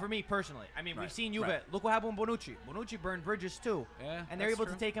don't know. For me personally, I mean, we've Right, seen Juve. right. Look what happened with Bonucci. Bonucci burned bridges too, Yeah, and they're that's able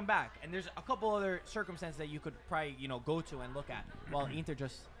to true. take him back. And there's a couple other circumstances that you could probably go to and look at. Well, Inter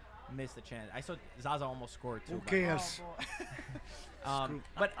just missed the chance. I saw Zaza almost scored too. Who but- cares?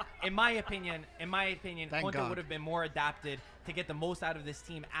 But in my opinion, Thank Conte God. would have been more adapted to get the most out of this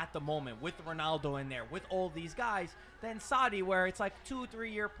team at the moment with Ronaldo in there, with all these guys, than Sarri, where it's like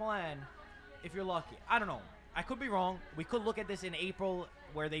 2-3 year plan, if you're lucky. I don't know. I could be wrong. We could look at this in April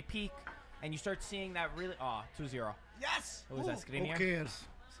where they peak, and you start seeing that really. 2-0. yes. What was that, Who Skriniar? cares?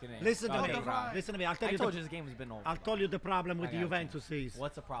 Skriniar. Listen to Okay, me. right. Listen to me. I'll tell I you. told The, you this game has been over. I'll tell you the problem with I got it. Juventus is.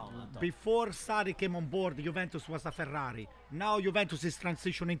 What's the problem, Anto? Before Sarri came on board, Juventus was a Ferrari. Now Juventus is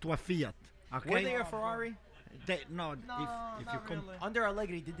transitioning to a Fiat. Okay? Were they a Ferrari? No, No, if you not come. really. Under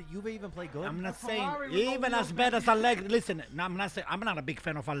Allegri, did the Juve even play good? I'm not The saying Ferrari with even no as wheels, bad man. as Allegri. Listen, no, I'm not saying I'm not a big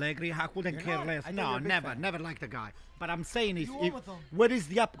fan of Allegri. I couldn't You're care not? less. I thought you No, were a big never, fan. never liked the guy. But I'm saying is, You won with him. where is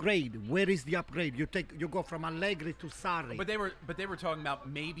the upgrade? Where is the upgrade? You go from Allegri to Sarri. But they were talking about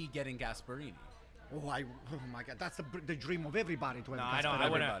maybe getting Gasparini. oh my God, that's the dream of everybody to have No, Gasperini. I don't.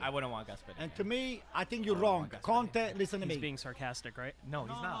 everybody. I wouldn't want Gasperini. And to me, I think you're wrong. Gasperini. Conte, listen to He's me. being sarcastic, right? No,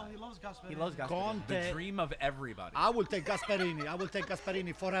 he's No, not. he loves Gasperini. He loves Gasperini. The Conte, dream of everybody. I will take Gasperini. I will take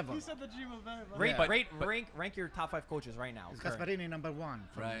Gasperini forever. He said the dream of everybody. Rate, But- rate, but- rank your top 5 coaches right now. Is current. Gasperini number one?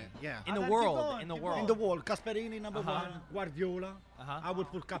 for me. Right. Yeah. In the Keep world. going, In the keep world. In the world, Gasperini number Uh-huh. one, Guardiola. Uh-huh. I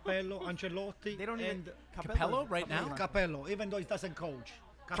would put Capello, Ancelotti, They don't even. and Capello right now? Capello, even though he doesn't coach.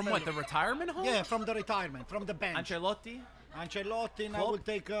 From Capello. what, the retirement home? Yeah, from the retirement, from the bench. Ancelotti. Ancelotti, and I Klopp? would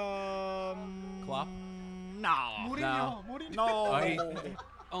take. Klopp? No. Mourinho. Mourinho. No. Oh, he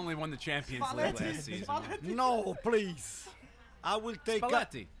only won the Champions League Spalletti. last season. Spalletti. No, please. I will take.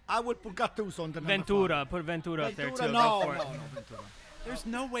 Spalletti. I would put Gattuso on the number Ventura, five. put Ventura up there Ventura, too. no, Go for no, it. no, Ventura. There's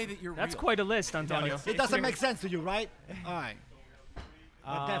no way that you're That's real. quite a list, Antonio. it's- It doesn't make sense to you, right? All right.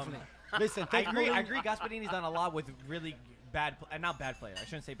 But definitely. Listen, I take agree. I Mourinho- agree. Gasperini's done a lot with really not bad player. I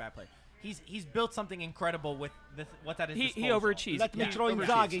shouldn't say bad player. He's built something incredible with what's at his He disposal. overachieved. Let me Yeah. throw Overseas.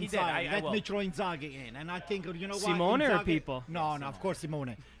 Inzaghi He did. inside. I Let will. me throw Inzaghi in. And I think, you know what? Simone or Inzaghi- people? No, of course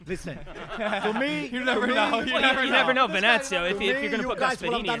Simone. Listen, to me... You never to me- know. Well, you never know. This guy Venezia, never- if To you're me, going to you put guys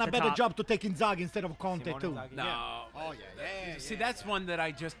would have Gasperini done at a the better top. job to take Inzaghi instead of Conte, Simone too. Inzaghi, No. yeah. Oh, yeah. See, that's one that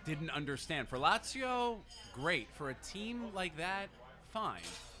I just didn't understand. For Lazio, great. For a team like that, fine.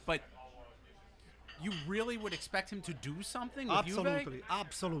 But you really would expect him to do something with Juve? Absolutely.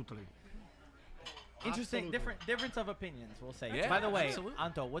 Absolutely. Interesting, Absolutely. difference of opinions. We'll say. Yeah, By the way, absolutely.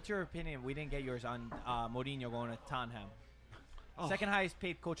 Anto, what's your opinion? We didn't get yours on Mourinho going to Tottenham. Oh. Second highest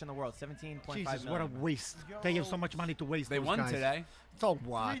paid coach in the world, 17.5 Jesus, million. what a waste. They have so much money to waste. They those won guys. today. So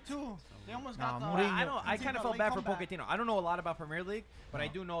what? 3-2. They almost Nah, got the. Mourinho- I kind Inzaghi of felt late bad for comeback. Pochettino. I don't know a lot about Premier League, but I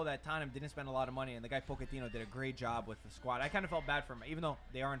do know that Tottenham didn't spend a lot of money, and the guy Pochettino did a great job with the squad. I kind of felt bad for him, even though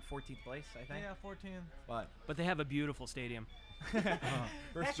they are in 14th place, I think. Yeah, 14. But But they have a beautiful stadium. That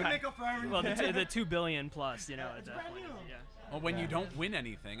should make up for everything. Well, the 2 billion plus, you know. At It's that brand point. new. Yeah. Well, when you don't win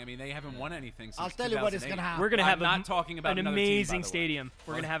anything, I mean, they haven't won anything since I'll tell you what is 2008. going to happen. We're going to I'm have not talking about an another team, by amazing the way. stadium.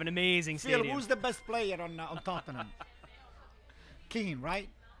 We're going to have an amazing Phil, stadium. who's the best player on Tottenham? Keane, right?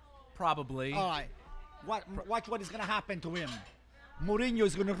 Probably. All right. Watch what is going to happen to him. Mourinho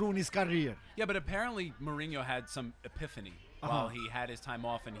is going to ruin his career. Yeah, but apparently Mourinho had some epiphany while he had his time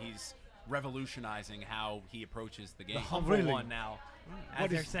off, and he's revolutionizing how he approaches the game. the humble really? one now, as What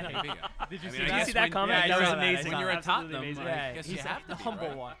they're is- saying. Maybe. Did you I see mean, I that? guess see that when- comment? Yeah, I That saw was that. I amazing. saw When you're at Absolutely Tottenham, amazing. like, Yeah, I guess he you said have to the be, humble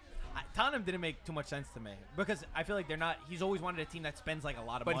right? one. Tottenham didn't make too much sense to me because I feel like they're not. He's always wanted a team that spends like a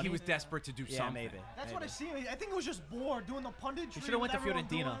lot of But money. he was desperate to do yeah, something. maybe. That's what I see. I think it was just bored doing the punditry. He should have went to with everyone Fiorentina.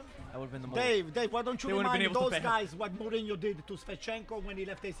 doing. That would have been the move. Dave, why don't They you wouldn't have been remind able to those pay him. guys what Mourinho did to Svechenko when he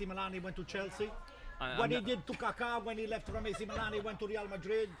left AC Milan, he went to Chelsea? What he did to Kaká when he left from AC Milan, he went to Real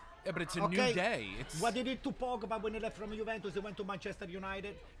Madrid. Yeah, but it's a new day. It's What he did to Pogba when he left from Juventus, he went to Manchester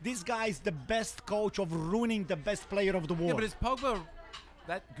United. This guy is the best coach of ruining the best player of the world. Yeah, but is Pogba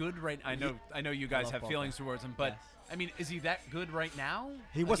that good right? I know you guys love have Pogba. feelings towards him, but Yes. I mean, is he that good right now?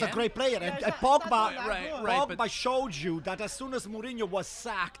 He was a Again? great player, Yeah, and he's not Pogba, that Right, good. right. Pogba but- showed you that as soon as Mourinho was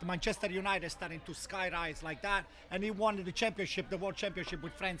sacked, Manchester United starting to skyrise like that, and he won the championship, the World Championship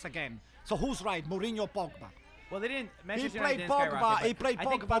with France again. So who's right, Mourinho or Pogba? Well, they didn't. He Manchester played United didn't skyrocket, Pogba. but He played I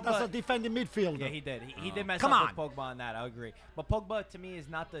think Pogba as a defending midfielder. Yeah, he did. He did mess Come up on. with Pogba on that. I agree. But Pogba to me is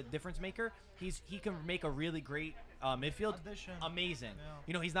not the difference maker. He can make a really great midfield. Addition. Amazing. Yeah.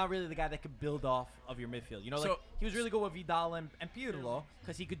 You know, he's not really the guy that could build off of your midfield. You know, like So- he was really good with Vidal and Pirlo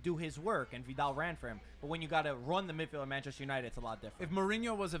because he could do his work and Vidal ran for him. But when you got to run the midfield at Manchester United, it's a lot different. If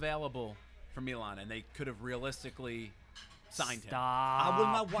Mourinho was available for Milan and they could have realistically signed him, Stop. I will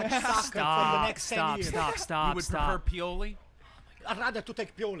not watch soccer for the next 10 years. Stop. you would prefer Pioli? I'd rather to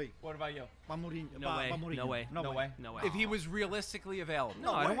take Pioli. What about you? But Mourinho, No way. Mourinho. No way. No way. No way. If he was realistically available?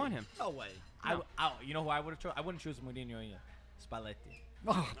 No, I don't want him. No way. You know who I would have chosen? I wouldn't choose Mourinho either. Spalletti.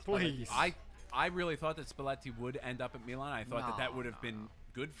 Oh, please. I really thought that Spalletti would end up at Milan. I thought that would have been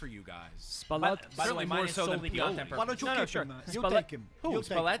good for you guys. Spalletti. By the way, Certainly mine more is so than solely Pioli. content Why don't you No, keep sure. him? You Spalletti- take him. Who, You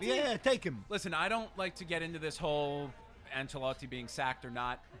take- Spalletti? Yeah, take him. Listen, I don't like to get into this whole Ancelotti being sacked or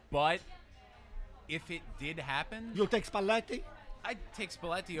not, but if it did happen, You'll take Spalletti? I'd take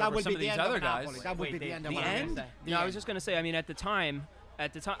Spalletti That over would some be of the these end of other guys. Napoli. That would Wait, be the Dave, end of the Napoli. end? No, I was just going to say, I mean, at the time,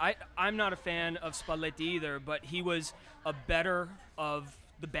 I'm not a fan of Spalletti either, but he was a better of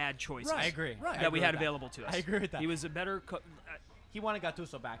the bad choices I agree. Right. that we had with that. available to us. I agree with that. He was a better. He wanted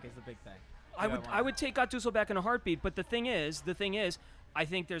Gattuso back is the big thing. I would take Gattuso back in a heartbeat, but the thing is, I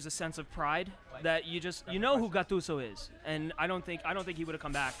think there's a sense of pride that you know who Gattuso is, and I don't think he would have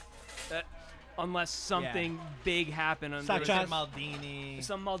come back unless something big happened. Such There was as- Maldini.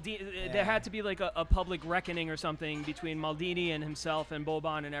 some Maldini. Yeah. There had to be like a public reckoning or something between Maldini and himself and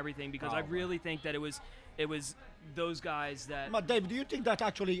Boban and everything, because I Probably. really think that it was those guys that. But Dave, do you think that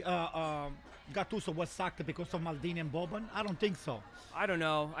actually Gattuso was sacked because of Maldini and Boban? I don't think so. I don't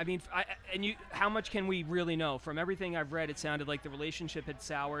know. I mean, how much can we really know? From everything I've read, it sounded like the relationship had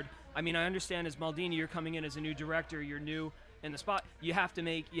soured. I mean, I understand as Maldini, you're coming in as a new director, you're new in the spot. You have to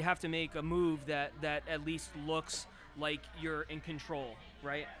make a move that at least looks like you're in control,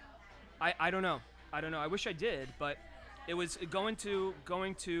 right? I don't know. I wish I did, but it was going to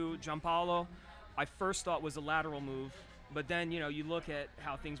Giampaolo. I first thought was a lateral move, but then you look at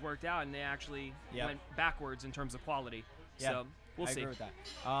how things worked out, and they actually Yep. went backwards in terms of quality. Yeah, So we'll I see. agree with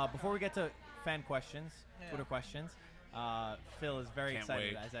that. Before we get to fan questions, Yeah. Twitter questions, Phil is very Can't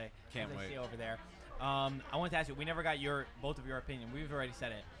excited wait. as I Can't wait. see over there. I want to ask you. We never got both of your opinion. We've already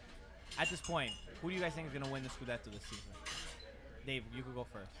said it. At this point, who do you guys think is going to win the Scudetto this season? Dave, you could go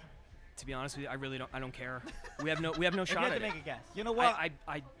first. To be honest with you, I really don't. I don't care. We have no If you shot had at to it. make a guess, You know what?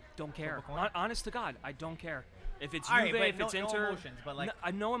 I don't care. a coin? Honest to God, I don't care. If it's All right, Juve, but if no- it's no Inter, emotions, but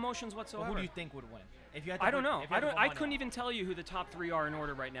like- no emotions well, whatsoever. who do you think would win? If you had to I don't put- know. if you had to put I money couldn't on it. even tell you who the top three are in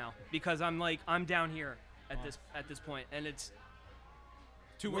order right now because I'm down here at this point, and it's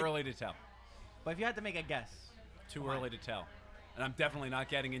Too Wait. early to tell. But if you had to make a guess, Too Why? early to tell. And I'm definitely not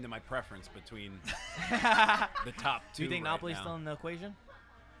getting into my preference between the top two. do you think right Napoli's now. still in the equation?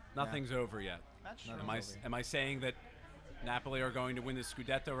 Nothing's over yet. That's true. Am I saying that Napoli are going to win the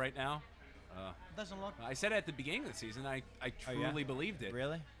Scudetto right now? Doesn't look. I said it at the beginning of the season. I Oh, yeah? truly believed it.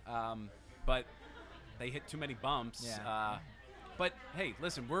 Really? But they hit too many bumps. Yeah. But hey,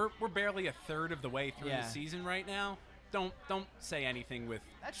 listen, we're barely a third of the way through Yeah. the season right now. Don't say anything with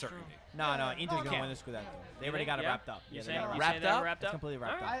That's certainty. true. No, Yeah, Inter's no, going to no. win the Scudetto. They You already think? got it Yeah? wrapped up. You Yeah, saying- they got it you wrapped Wrapped saying that up? wrapped It's up? completely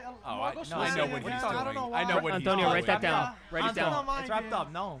wrapped up. I I know what yeah, he's I doing. don't know I know why. what he's Antonio, doing. write that down. Yeah. Write it Antonio, down. mind It's wrapped you.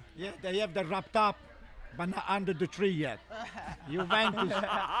 up. No. Yeah, they have the wrapped up, but not under the tree yet. Juventus.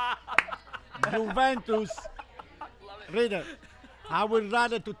 Juventus. Reader, I would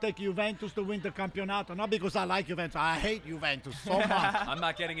rather to take Juventus to win the Campionato, not because I like Juventus. I hate Juventus so much. I'm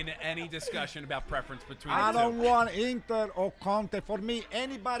not getting into any discussion about preference between I the don't two. want Inter or Conte. For me,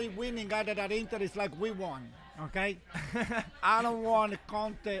 anybody winning other than Inter is like we won. Okay? I don't want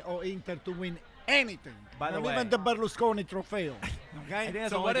Conte or Inter to win anything. By the not way- even the Berlusconi Trofeo. I Okay? think that's the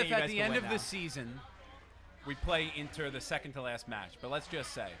So only what thing if you at guys the can end win of now. the season we play Inter the second to last match? But let's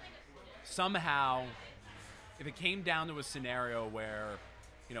just say somehow if it came down to a scenario where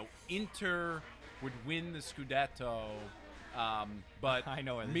Inter would win the Scudetto, but I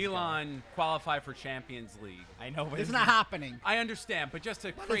know where this is Milan qualify for Champions League. I know what It's not happening. I understand, but just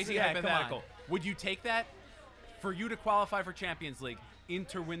a crazy yeah, come hypothetical. on. Would you take that? For you to qualify for Champions League,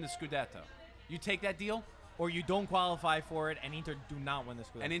 Inter win the Scudetto. You take that deal, or you don't qualify for it, and Inter do not win the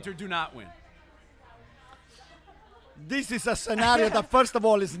Scudetto. and Inter do not win. This is a scenario that, first of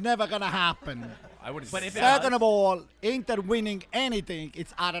all, is never going to happen. I would. But if it Second does- of all, Inter winning anything,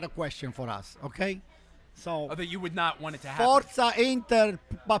 it's out of the question for us, okay? So, that you would not want it to happen. Forza Inter,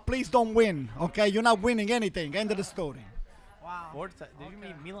 but please don't win, okay? You're not winning anything. End of the story. Wow. Forza, did you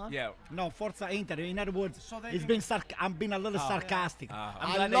mean Milan? Yeah. No, Forza Inter. In other words, So they it's can- been I'm being a little sarcastic. I'm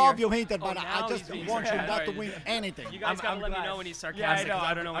I glad that love you're- you, Inter, but I now just he's being want you not to sarcastic. win anything. You guys I'm gotta let me glad. know when he's Yeah, I sarcastic. know. 'cause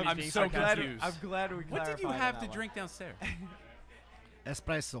I don't know when I'm he's being so glad- sarcastic. confused. I'm glad we What did you clarified have that to one. drink downstairs?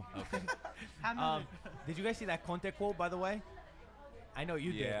 Espresso. How many? Did you guys see that Conte quote, by the way? I know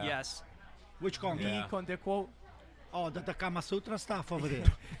you Yeah. did. Yes. Which content? Yeah. The Conte quote. Oh, the Kama Sutra stuff over there.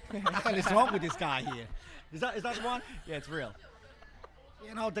 What the hell is wrong with this guy here? Is that the one? Yeah, it's real.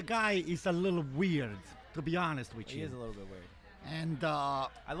 You know, the guy is a little weird, to be honest with He you. is a little bit weird. And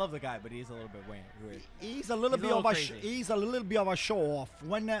I love the guy, but he's a little bit weird. he's a little He's a bit little of a crazy. he's a little bit of a show off.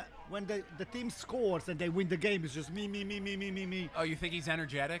 When the team scores and they win the game, it's just me. Oh, you think he's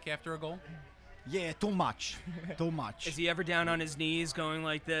energetic after a goal? Yeah, too much, too much. Is he ever down on his knees going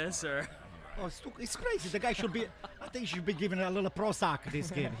like this, or? Oh, it's crazy. The guy should be. I think he should be given a little Prozac this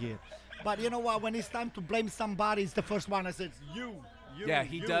game here. But you know what? When it's time to blame somebody, it's the first one that says you. Yeah,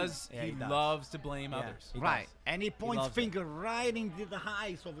 he you." does. Yeah, he he does. loves to blame Yeah. others. He Right, does. and he points loves it. finger right into the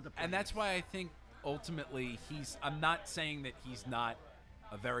eyes over the. And that's why I think ultimately I'm not saying that he's not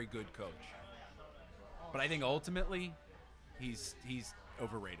a very good coach, but I think ultimately he's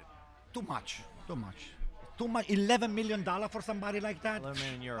overrated. too much. $11 million for somebody like that. 11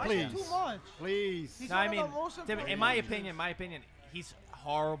 million euros. Why Please. is it too much? Please. He's No, one I of mean, the most in important my players. opinion, he's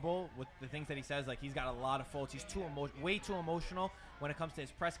horrible with the things that he says. Like, he's got a lot of faults. He's way too emotional when it comes to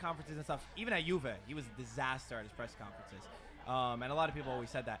his press conferences and stuff. Even at Juve, he was a disaster at his press conferences. And a lot of people always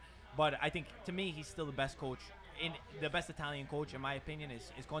said that. But I think, to me, he's still the best coach. The best Italian coach, in my opinion,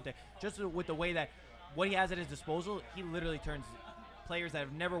 is Conte. Just with the way that what he has at his disposal, he literally turns players that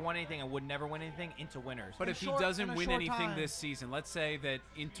have never won anything and would never win anything into winners. But In if he short- doesn't in a win short anything time. this season, let's say that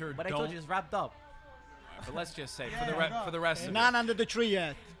Inter But I don't. told you, it's wrapped up. But let's just say Yeah, for the rest of None it, under the tree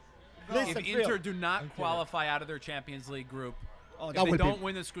yet. if Listen, Phil. Inter do not qualify out of their Champions League group, Oh, if that they would don't be.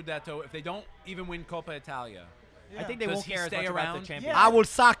 win the Scudetto, if they don't even win Coppa Italia, I think they Does won't he care as stay much about around? the championship. Yeah. I will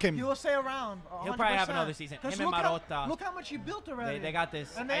sack He him. will stay around. He'll probably have 100%. another season. 'Cause Him and look Marotta. Look how much he built already. They got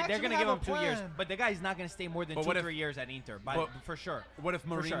this. And they They're actually going to give have him a 2 years. plan. But the guy's not going to stay more than But 2-3 years at Inter, for sure. what if For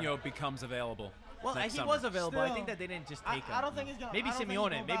sure. Mourinho becomes available? Well, next he summer? was available. I Still, think that they didn't just I- take him. I don't think he's gonna- Maybe I don't think Simeone. he'll go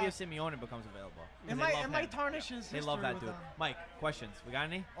Maybe back. if Simeone becomes available. 'Cause It they might love it might him. tarnish his They love history that with dude. them. Mike, questions? We got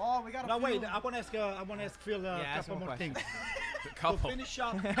any? Oh, we got a No, few. wait. I want to ask Phil a Yeah, ask couple him a more question. things. A To couple. finish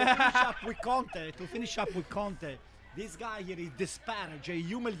up with Conte, this guy here is disparaged,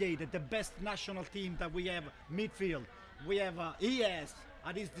 humiliated the best national team that we have midfield. He has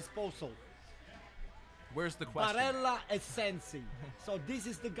at his disposal Where's the question? Barella and Sensi. So this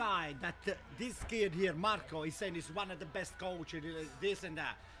is the guy that this kid here, Marco, is saying is one of the best coaches, this and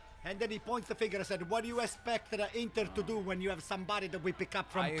that. And then he points the finger and said, what do you expect the Inter to do when you have somebody that we pick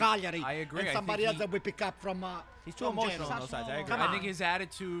up from Cagliari I agree. and I somebody think else that we pick up from He's too from emotional Genoa? on those sides. I agree. Come I think his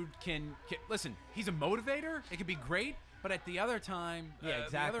attitude can listen. He's a motivator. It can be great, but at the other time, Yeah, The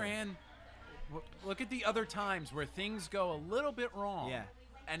exactly. other hand, look at the other times where things go a little bit wrong. Yeah.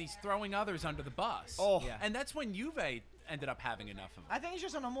 And he's throwing others under the bus. Oh. Yeah. And that's when Juve ended up having enough of it. I think he's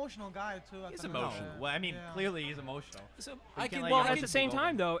just an emotional guy too. at He's the end of the emotional. day. Well, I mean, Yeah. clearly he's emotional. So I can let Well, you at know. the same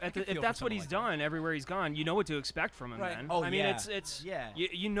time, though, I can if feel that's for what someone he's like done everywhere he's gone, you know what to expect from him. Right. Then. Oh, I mean, yeah. it's Yeah.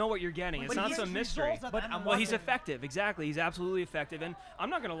 you know what you're getting. It's But not he some gets mystery. results at But the end of Well, the he's day. effective. Exactly, he's absolutely effective. And I'm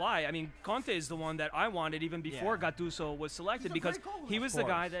not gonna lie. I mean, Conte is the one that I wanted even before Yeah. Gattuso was selected He's a because great coach. he Of was the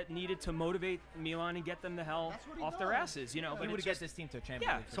guy course. that needed to motivate Milan and get them the hell That's what he off their does. asses. You know, Yeah. but He would it's get just, this team to a Yeah.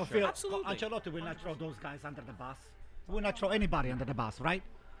 Champions League. So for sure. Phil, Absolutely. Ancelotti will not throw those guys under the bus. He will not throw anybody under the bus, right?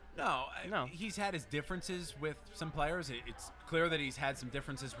 No, No. He's had his differences with some players. It's clear that he's had some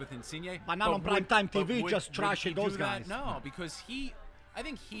differences with Insigne. But not on primetime TV, just would trashing he do those that? guys. No, because I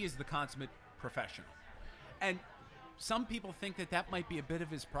think he is the consummate professional. And some people think that might be a bit of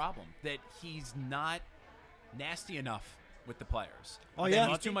his problem, that he's not nasty enough with the players. Oh, That yeah?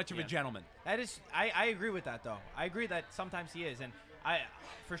 he's too much of a Yeah. gentleman. That is, I agree with that though. I agree that sometimes he is, and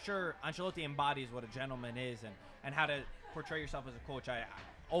for sure, Ancelotti embodies what a gentleman is, and how to portray yourself as a coach. I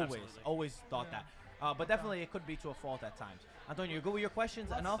always Absolutely. always thought Yeah. But definitely it could be to a fault at times. Antonio, you go with your questions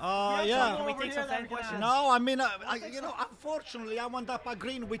enough? Yeah. Can we Over take here some that fan we can questions? ask. No, I mean, unfortunately, I wound up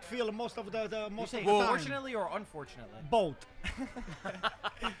agreeing with Phil most of the You most say of the time. fortunately or unfortunately? Both.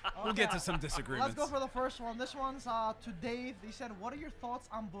 We'll get to some Let's disagreements. go for the first one. This one's to Dave. He said, "What are your thoughts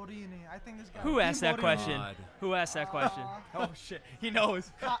on Borini?" I think this guy. Who asked that Borini. question? God. Who asked that question? Oh shit, he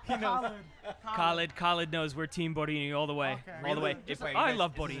knows. He knows. Khalid knows we're Team Borini all the way. Okay. All the way. Really? If Wait, I guys,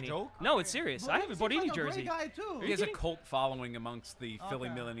 love is this a Borini. joke? No, it's serious. I have a Borini seems Borini like jersey. A great guy too. He has a cult following amongst the Philly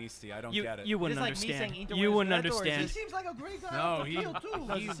Okay. Milanisti. I don't You get it. you wouldn't Is this like me understand. saying Inter You wins wouldn't Veneto, or is He understand. seems like a great guy no, on the he, field too.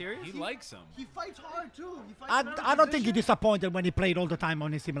 No, you serious? he likes him. He fights hard too. He fights I very don't think he position. disappointed when he played all the time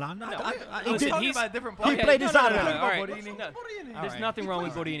on AC Milan. No, he We're Listen, did- talking he's- about a different he player. played his heart out. All right. Borini. No, Borini. There's Alright. nothing wrong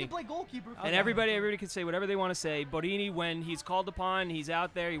with He Borini. can play goalkeeper. And everybody can say whatever they want to say. Borini, when he's called upon, he's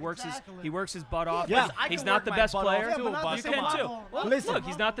out there. He works Exactly. his butt off. Yeah. I He's can not work the my best butt off player. Yeah, too, but not but the You same can too. level. Well, Listen. look,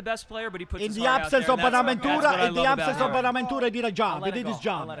 he's not the best player, but he puts In his the heart out absence there, of and that's what Bonaventura, I in the love absence about of him. Bonaventura, he did a job. I'll He let did it his go.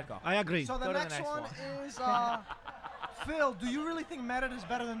 job. I'll let it go. I agree. So the Go to the next next one one. is Phil. Do you really think Meret is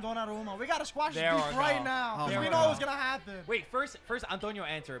better than Donnarumma? We gotta squash this There beef we right go. now. Oh 'cause my we know God. what's gonna happen. Wait, first Antonio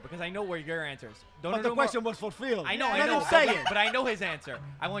answer it, because I know where your answers. But the Donnarumma- question was for Phil. I know, Yeah, I Let know, him say but, it. but I know his answer.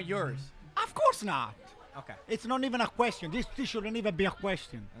 I want yours. Of course not. Okay. It's not even a question. This shouldn't even be a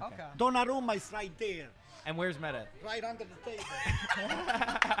question. Okay. Donnarumma is right there, And where's Meret? right under the table.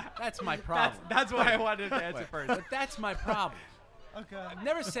 That's my problem. That's why I wanted to answer first. But that's my problem. Okay. I've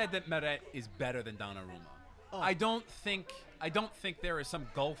never said that Meret is better than Donnarumma. I don't think there is some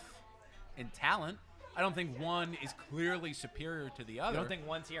gulf in talent. I don't think one is clearly superior to the other. You don't think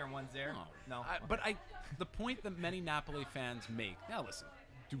one's here and one's there? No. The point that many Napoli fans make. Now listen,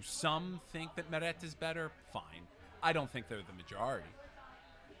 do some think that Meret is better? Fine. I don't think they're the majority.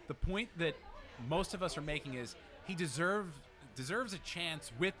 The point that most of us are making is he deserves a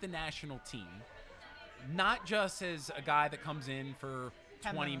chance with the national team, not just as a guy that comes in for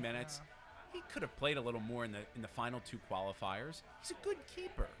 10 20 minutes, minutes. He could have played a little more in the final two qualifiers. He's a good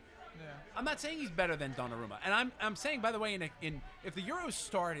keeper. Yeah. I'm not saying he's better than Donnarumma, and I'm saying, by the way, in if the Euros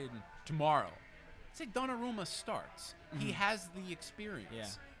started tomorrow, say Donnarumma starts. He has the experience. Yeah.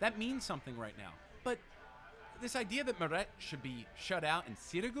 That means something right now. But this idea that Meret should be shut out and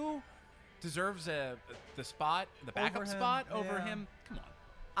Sirigu deserves the backup Over him, spot over yeah. him. Come on.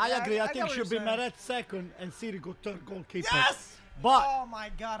 I Yeah, agree. I I get think what should be you're saying. Meret second and Sirigu third goalkeeper. Yes. But Oh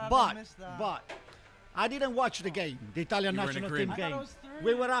my God! How did I miss that? but I didn't watch the game, the Italian You were in national team agreement. I thought game. it was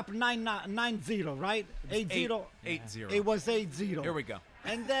 3. We were up 9-0, right? 8-0. 8-0. It was 8-0. Here we go.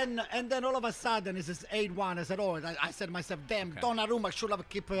 And then all of a sudden it says 8-1. I said, I said to myself, damn, Okay. Donnarumma should have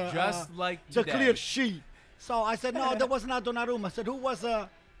kept Just like the today. clear sheet. So I said, no, that was not Donnarumma. I said, who was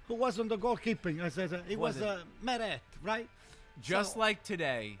on the goalkeeping? I said, it was was it? Meret, right? Just So- like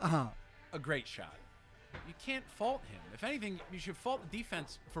today, Uh-huh. a great shot. You can't fault him. If anything, you should fault the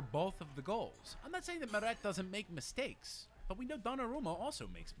defense for both of the goals. I'm not saying that Meret doesn't make mistakes, but we know Donnarumma also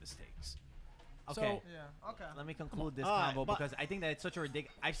makes mistakes. Okay. Yeah. Okay. Let me conclude this All right, convo but- because I think that it's such a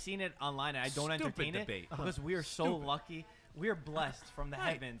ridiculous. I've seen it online and I don't Stupid entertain debate. it because we are so Stupid. lucky. We are blessed from the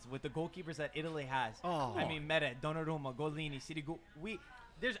Right. heavens with the goalkeepers that Italy has. Oh. I mean, Meret, Donnarumma, Golini, Sirigu.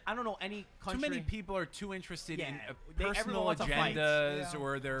 I don't know any Too country. many people are too interested in Yeah, personal everyone wants a fight. agendas Yeah.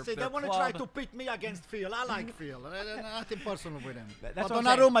 or their See, their they want to club. try to pit me against Phil. I like Phil. Nothing personal with him. That's But what I'm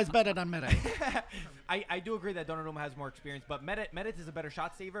saying. Donnarumma is better than Meret. I do agree that Donnarumma has more experience, but Meret is a better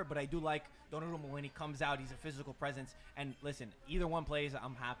shot saver. But I do like Donnarumma when he comes out. He's a physical presence. And listen, either one plays,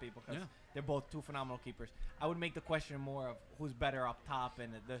 I'm happy because Yeah. they're both two phenomenal keepers. I would make the question more of who's better up top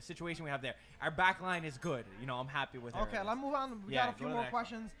and the situation we have there. Our back line is good. I'm happy with it. Okay, let's move on. We Yeah, got a go few to the more next one.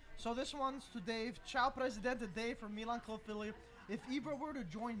 questions. So this one's to Dave. Ciao, Presidente Dave from Milan Club Philly. If Ibra were to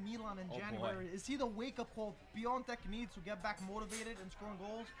join Milan in Oh, boy. January, is he the wake-up call Piontek needs to get back motivated and scoring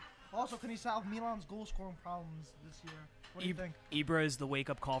goals? Also, can he solve Milan's goal-scoring problems this year? What do you think? Ibra is the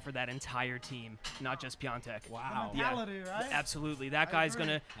wake-up call for that entire team, not just Piontek. Wow. Yeah. Mentality, right? Absolutely, that I guy's agree.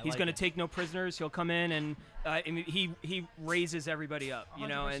 gonna like gonna it. take no prisoners. He'll come in and I mean, he raises everybody up,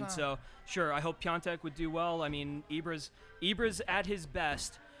 And 100%. so sure, I hope Piontek would do well. I mean, Ibra's at his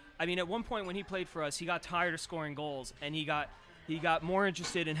best. I mean, at one point when he played for us, he got tired of scoring goals and he got more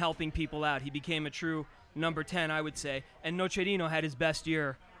interested in helping people out. He became a true number 10, I would say. And Nocerino had his best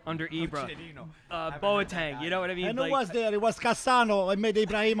year under Ibra. Nocerino. Haven't heard that Boateng, guy. you know what I mean? And who was there? It was Cassano and made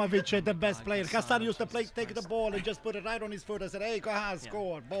Ibrahimovic the best player. Cassano, Cassano used to play, Jesus take the Christ. ball and just put it right on his foot. I said, hey, go ahead,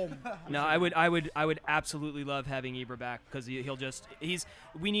 score, boom. No, I would absolutely love having Ibra back because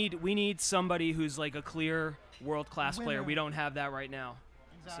we need somebody who's like a clear world-class player. Winner. We don't have that right now.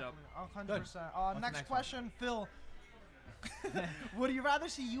 Exactly. So 100%. What's the Next next one? question, Phil. Would you rather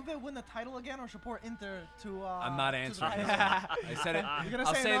see Juve win the title again or support Inter to? I'm not to the answering. title? I said it. You're gonna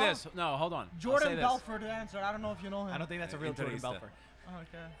I'll say say no? this. No, hold on. I'll Jordan say this. Belfort answered. I don't know if you know him. I don't think that's a real Jordan Interista. Belfort.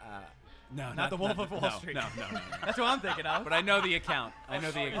 Okay. No, Not the Wolf of Wall no, Street. No. That's what I'm thinking of. But I know the account. I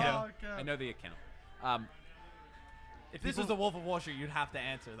know the account. okay. I know the account. If this was the Wolf of Wall Street, you'd have to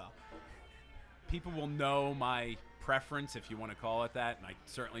answer though. People will know my preference, if you want to call it that, and I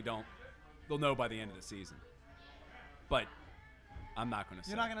certainly don't. They'll know by the end of the season. But I'm not going to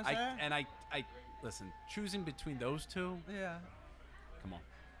say. You're not gonna say it? And I listen. Choosing between those two, Yeah. come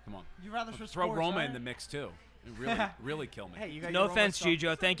on. You rather switch Throw sports, Roma right? in the mix too. It really kill me. Hey, you got No your Roma offense, stuff.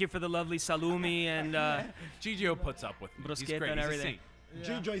 Gigio. Thank you for the lovely salumi and Gigio puts up with me. He's Bruschetta great. and He's a everything.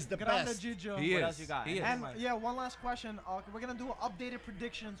 saint. Gigio is the Grande best. Gigio. He What is. else you got? He is. And yeah, one last question. We're gonna do updated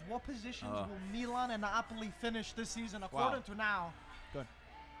predictions. What positions will Milan and Napoli finish this season according to now?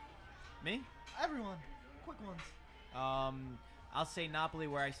 Me? Everyone, quick ones. I'll say Napoli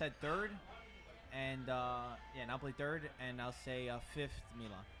where I said third, and Napoli third, and I'll say fifth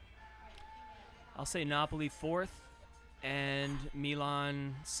Milan. I'll say Napoli 4th and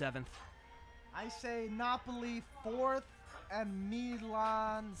Milan 7th. I say Napoli 4th and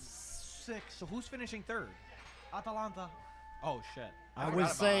Milan 6th. So who's finishing third? Atalanta. Oh shit. I forgot will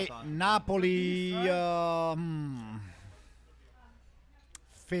about say Atalanta. Napoli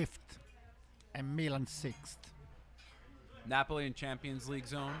 5th and Milan 6th. Napoli in Champions League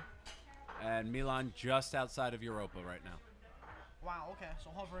zone, and Milan just outside of Europa right now. Wow. Okay.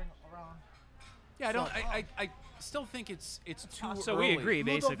 So hovering around. Yeah, I still think it's too So early. we agree,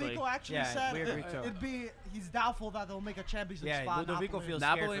 basically. Ludovico actually Yeah, said we agree too. he's doubtful that they'll make a Champions League Yeah, spot. Ludovico Napoli. feels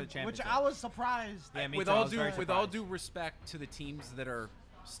Napoli, scared for the Which championship. I was surprised. Yeah, me with too. I all was due very with all surprised. due respect to the teams that are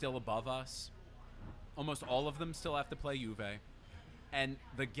still above us, almost all of them still have to play Juve, and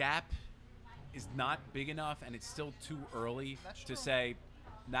the gap is not big enough, and it's still too early That's to true. say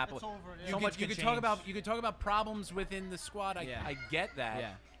Napoli. It's over, yeah. You So could, much you can could talk change. about problems within the squad. Yeah. I get that.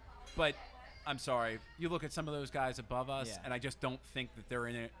 Yeah. But I'm sorry. You look at some of those guys above us, Yeah. and I just don't think that they're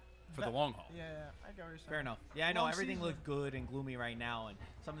in it for the long haul. Yeah, I get what you're saying. Fair enough. Yeah, I know Long everything season. looks good and gloomy right now, and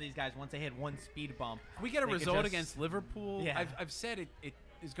some of these guys, once they hit one speed bump, If we get a they could result just- against Liverpool, Yeah. I've said it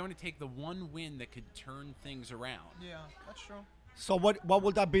is going to take the one win that could turn things around. Yeah, that's true. So what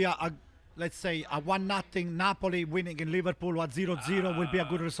would that be? Let's say a 1-0 Napoli winning in Liverpool at 0-0 will be a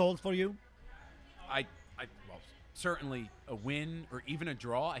good result for you. Well, certainly a win or even a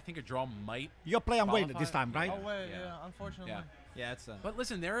draw. I think a draw might. You're playing away Qualify? this time, right? Away, Yeah. yeah, unfortunately. Yeah. yeah, it's But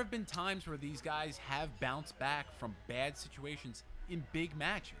listen, there have been times where these guys have bounced back from bad situations in big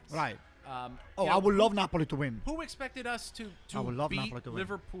matches. Right. Oh, Oh, I would love Napoli to win. Who expected us to I would love beat Napoli to win.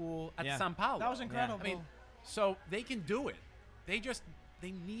 Liverpool at Yeah. San Paulo? That was incredible. I mean, so they can do it.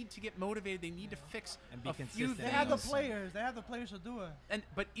 They need to get motivated. They need to fix And be a few consistent. they things. have the players. They have the players to do it.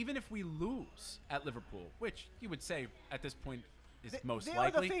 But even if we lose at Liverpool, which you would say at this point is most they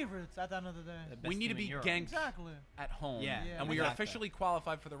likely, are the favorites at the end of the day. the best we need to team in be Europe. ganked Exactly. at home. Yeah, Yeah, and we are exactly. officially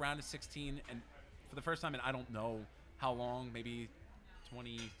qualified for the round of 16, and for the first time in I don't know how long, maybe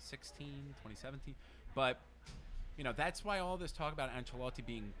 2016, 2017. But that's why all this talk about Ancelotti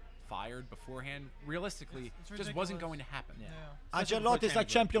being fired beforehand, realistically, It's just wasn't ridiculous. going to happen. Yeah. Yeah. Especially before Ancelotti's a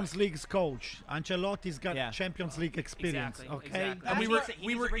Champions Champions League's coach. Ancelotti's got Yeah. Champions League experience. Exactly, Okay. exactly. And we He were needs to- he we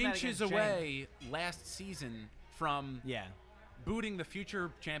needs to were bring that inches against Genk. away last season from Yeah. booting the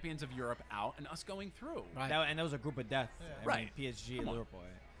future champions of Europe out and us going through. Right. And that was a group of death. Yeah. I mean, Right. PSG Come and on. Liverpool.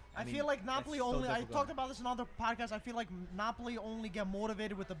 I mean, feel like Napoli that's so only. I difficult. talked about this in other podcasts. I feel like Napoli only get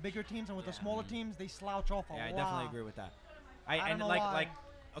motivated with the bigger teams, and with the smaller teams, they slouch off a Yeah, lot. I definitely agree with that. I don't and know like why.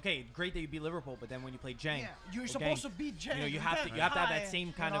 okay, great that you beat Liverpool, but then when you play Genk, Yeah, you're or supposed Genk, to beat Genk. You know, you You have can't to be have high, that same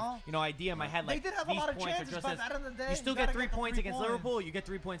you kind know? of idea in my head. They Like did have a these lot of points chances, are just but as at the end of the day, you still you get gotta 3 get the points 3 against points. Liverpool. You get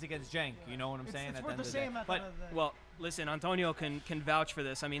 3 points against Genk. You know what I'm saying? It's at the worth end the of the day. same at the But end of the day. well, listen, Antonio can vouch for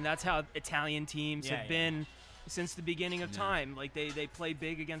this. I mean, that's how Italian teams Yeah, have yeah. been since the beginning of time. Like they play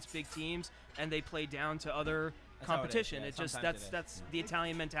big against big teams and they play down to other That's how it is, competition. yeah, It just sometimes it is. that's the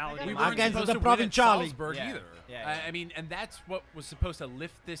Italian mentality. We We weren't Against supposed the to win at Provinciali. Salzburg Yeah. either. Yeah, yeah. I mean, and that's what was supposed to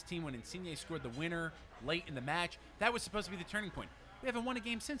lift this team when Insigne scored the winner late in the match. That was supposed to be the turning point. We haven't won a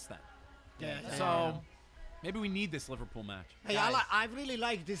game since then. Yeah. So maybe we need this Liverpool match. Hey, I really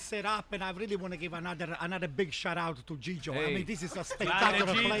like this setup, and I really want to give another big shout out to Gigio. I Hey. mean, this is a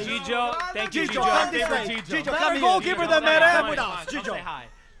spectacular play. Gigio, thank you, Gigio, Gigio. come this way. Gigio. Gigio, Better come here. goalkeeper Gigio. than Come Merem. with Come us. on, come Gigio, say hi.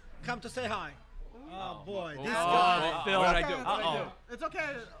 come to say hi. Oh boy, this Oh, guy. Phil. What did I Okay, do? it's okay. Uh-oh. It's okay.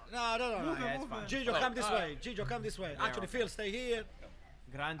 No. Move it, Yeah, it's move fine. it. Gigio, come this way. Gigio, come this way. Actually, Phil, stay here.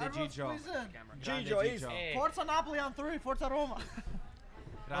 Grande Everyone Gigio. squeeze in. Grande Gigio is. Gigio. Forza Napoli on 3. Forza Roma.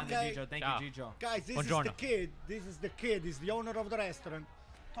 Grande Okay. Gigio. Thank Ciao. you, Gigio. Guys, this Buongiorno. is the kid. This is the kid. He's the owner of the restaurant.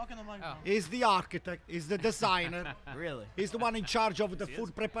 Talking to Mike. He's the architect. He's the designer. Really? He's the one in charge of the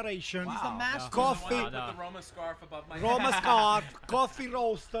food preparation. He's the master. Coffee, No, no. Put the Roma scarf above my Roma head. scarf, coffee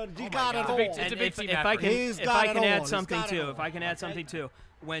roaster. You got it God. all. It's a And big if, team if I effort. can, He's if got I it can all. add He's something got it too, all. if I can add something too,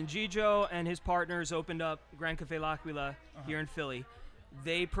 when Gigio and his partners opened up Gran Cafe L'Aquila here in Philly,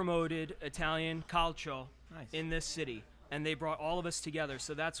 they promoted Italian calcio Nice. in this city, and they brought all of us together.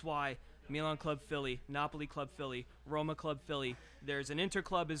 So that's why Milan Club Philly, Napoli Club Philly, Roma Club Philly. There's an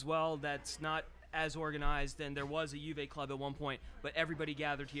interclub as well that's not as organized, and there was a Juve club at one point, but everybody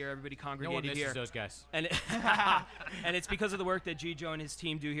gathered here, everybody No one congregated misses here. those guys. And and it's because of the work that Gigio and his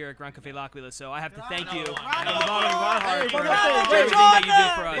team do here at Gran Cafe L'Aquila. So I have to thank you from the bottom of our heart Hey, for one more thing. everything that you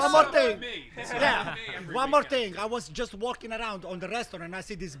do for us. One more thing. Me. This is Yeah. me every One more weekend. thing. I was just walking around on the restaurant and I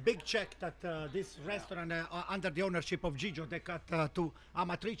see this big check that this restaurant under the ownership of Gigio they cut to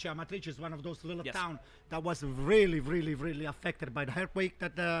Amatrice. Amatrice is one of those little Yes. towns that was really, really, really affected by the earthquake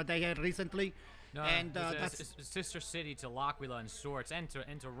that they had recently. No, and it's that's a sister city to L'Aquila in sorts, and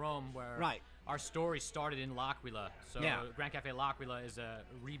to Rome, where Right. our story started in L'Aquila. So Yeah. Gran Cafe L'Aquila is a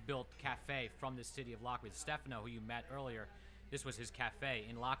rebuilt cafe from the city of L'Aquila. Stefano, who you met earlier, this was his cafe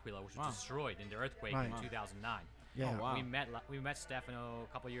in L'Aquila, which was destroyed in the earthquake Right. in Wow. 2009. yeah. Oh, wow. We met Stefano a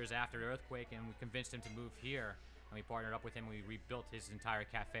couple years after the earthquake, and we convinced him to move here. And we partnered up with him. We rebuilt his entire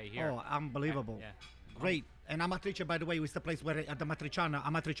cafe here. Oh, unbelievable. Yeah. Great. And Amatrice, by the way, was the place where the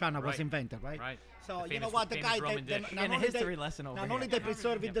Amatriciana was Right. invented, right? Right. So The you know famous- what, the famous guy, Roman dish. Getting a only history lesson over not here. only they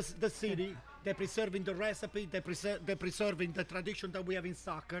preserving the city, they're preserving the recipe, they're preserving the tradition that we have in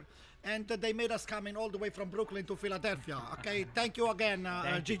soccer, and they made us coming all the way from Brooklyn to Philadelphia. Okay, thank you again,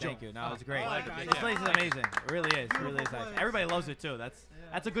 Thank you, Gigio. thank you. No, it's great. All right, This place is amazing. It really is. It really is Beautiful nice. place. Everybody loves it too.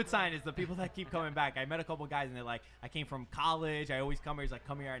 That's a good sign. Is the people that keep coming back. I met a couple guys and they're like, I came from college. I always come here. He's like,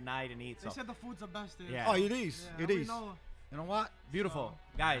 come here at night and eat. They So said the food's the best here. Yeah. Oh, it is. Yeah, It we is. know. You know what? beautiful,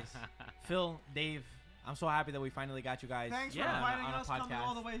 guys. Phil, Dave, I'm so happy that we finally got you guys. Thanks Yeah. for on inviting a us, coming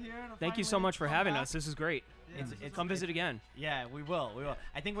all the podcast. way here. to Thank you so finally much for come having back. us. This is great. Yeah, Come visit again. Yeah, we will. We will.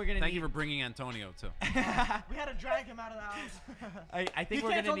 I think we're gonna. Thank need, you for bringing Antonio too. We had to drag him out of the house. I think He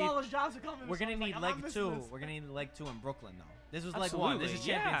we're can't gonna tell all need. his jobs are coming. We're so gonna he's need like, I'm not leg missing two. this. We're gonna need leg two in Brooklyn though. This was leg one. This is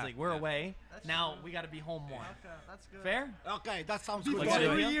Absolutely, Champions yeah. League. We're away. That's Now true. we got to be home one. Okay, that's good. Fair? Okay, that sounds Before good. Let's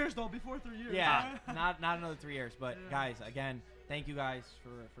do it. 3 years, though. Before 3 years. Yeah, not another 3 years. But Yeah. guys, again, thank you guys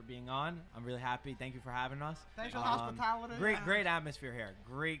for being on. I'm really happy. Thank you for having us. Thanks for the hospitality. Great atmosphere here.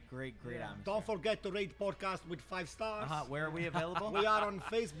 Great Yeah. atmosphere. Don't forget to rate podcast with 5 stars. Where are we available? We are on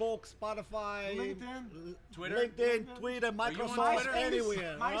Facebook, Spotify, LinkedIn. Twitter? LinkedIn, Twitter, you on Microsoft, Twitter?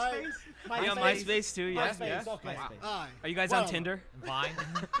 anywhere. right? MySpace. Are you on MySpace too? Yes. MySpace, yes. okay. MySpace. Aye. Are you guys Well, on Tinder? Vine.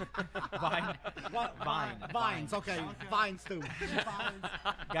 Vine. Vine. Vines, okay. Vines too.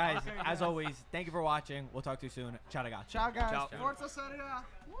 Guys, Okay, as guys. always, thank you for watching. We'll talk to you soon. Ciao ragazzi. Ciao, guys. Ciao. Forza Serie A.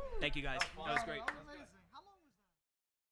 Woo. Thank you guys. That was great. That was amazing.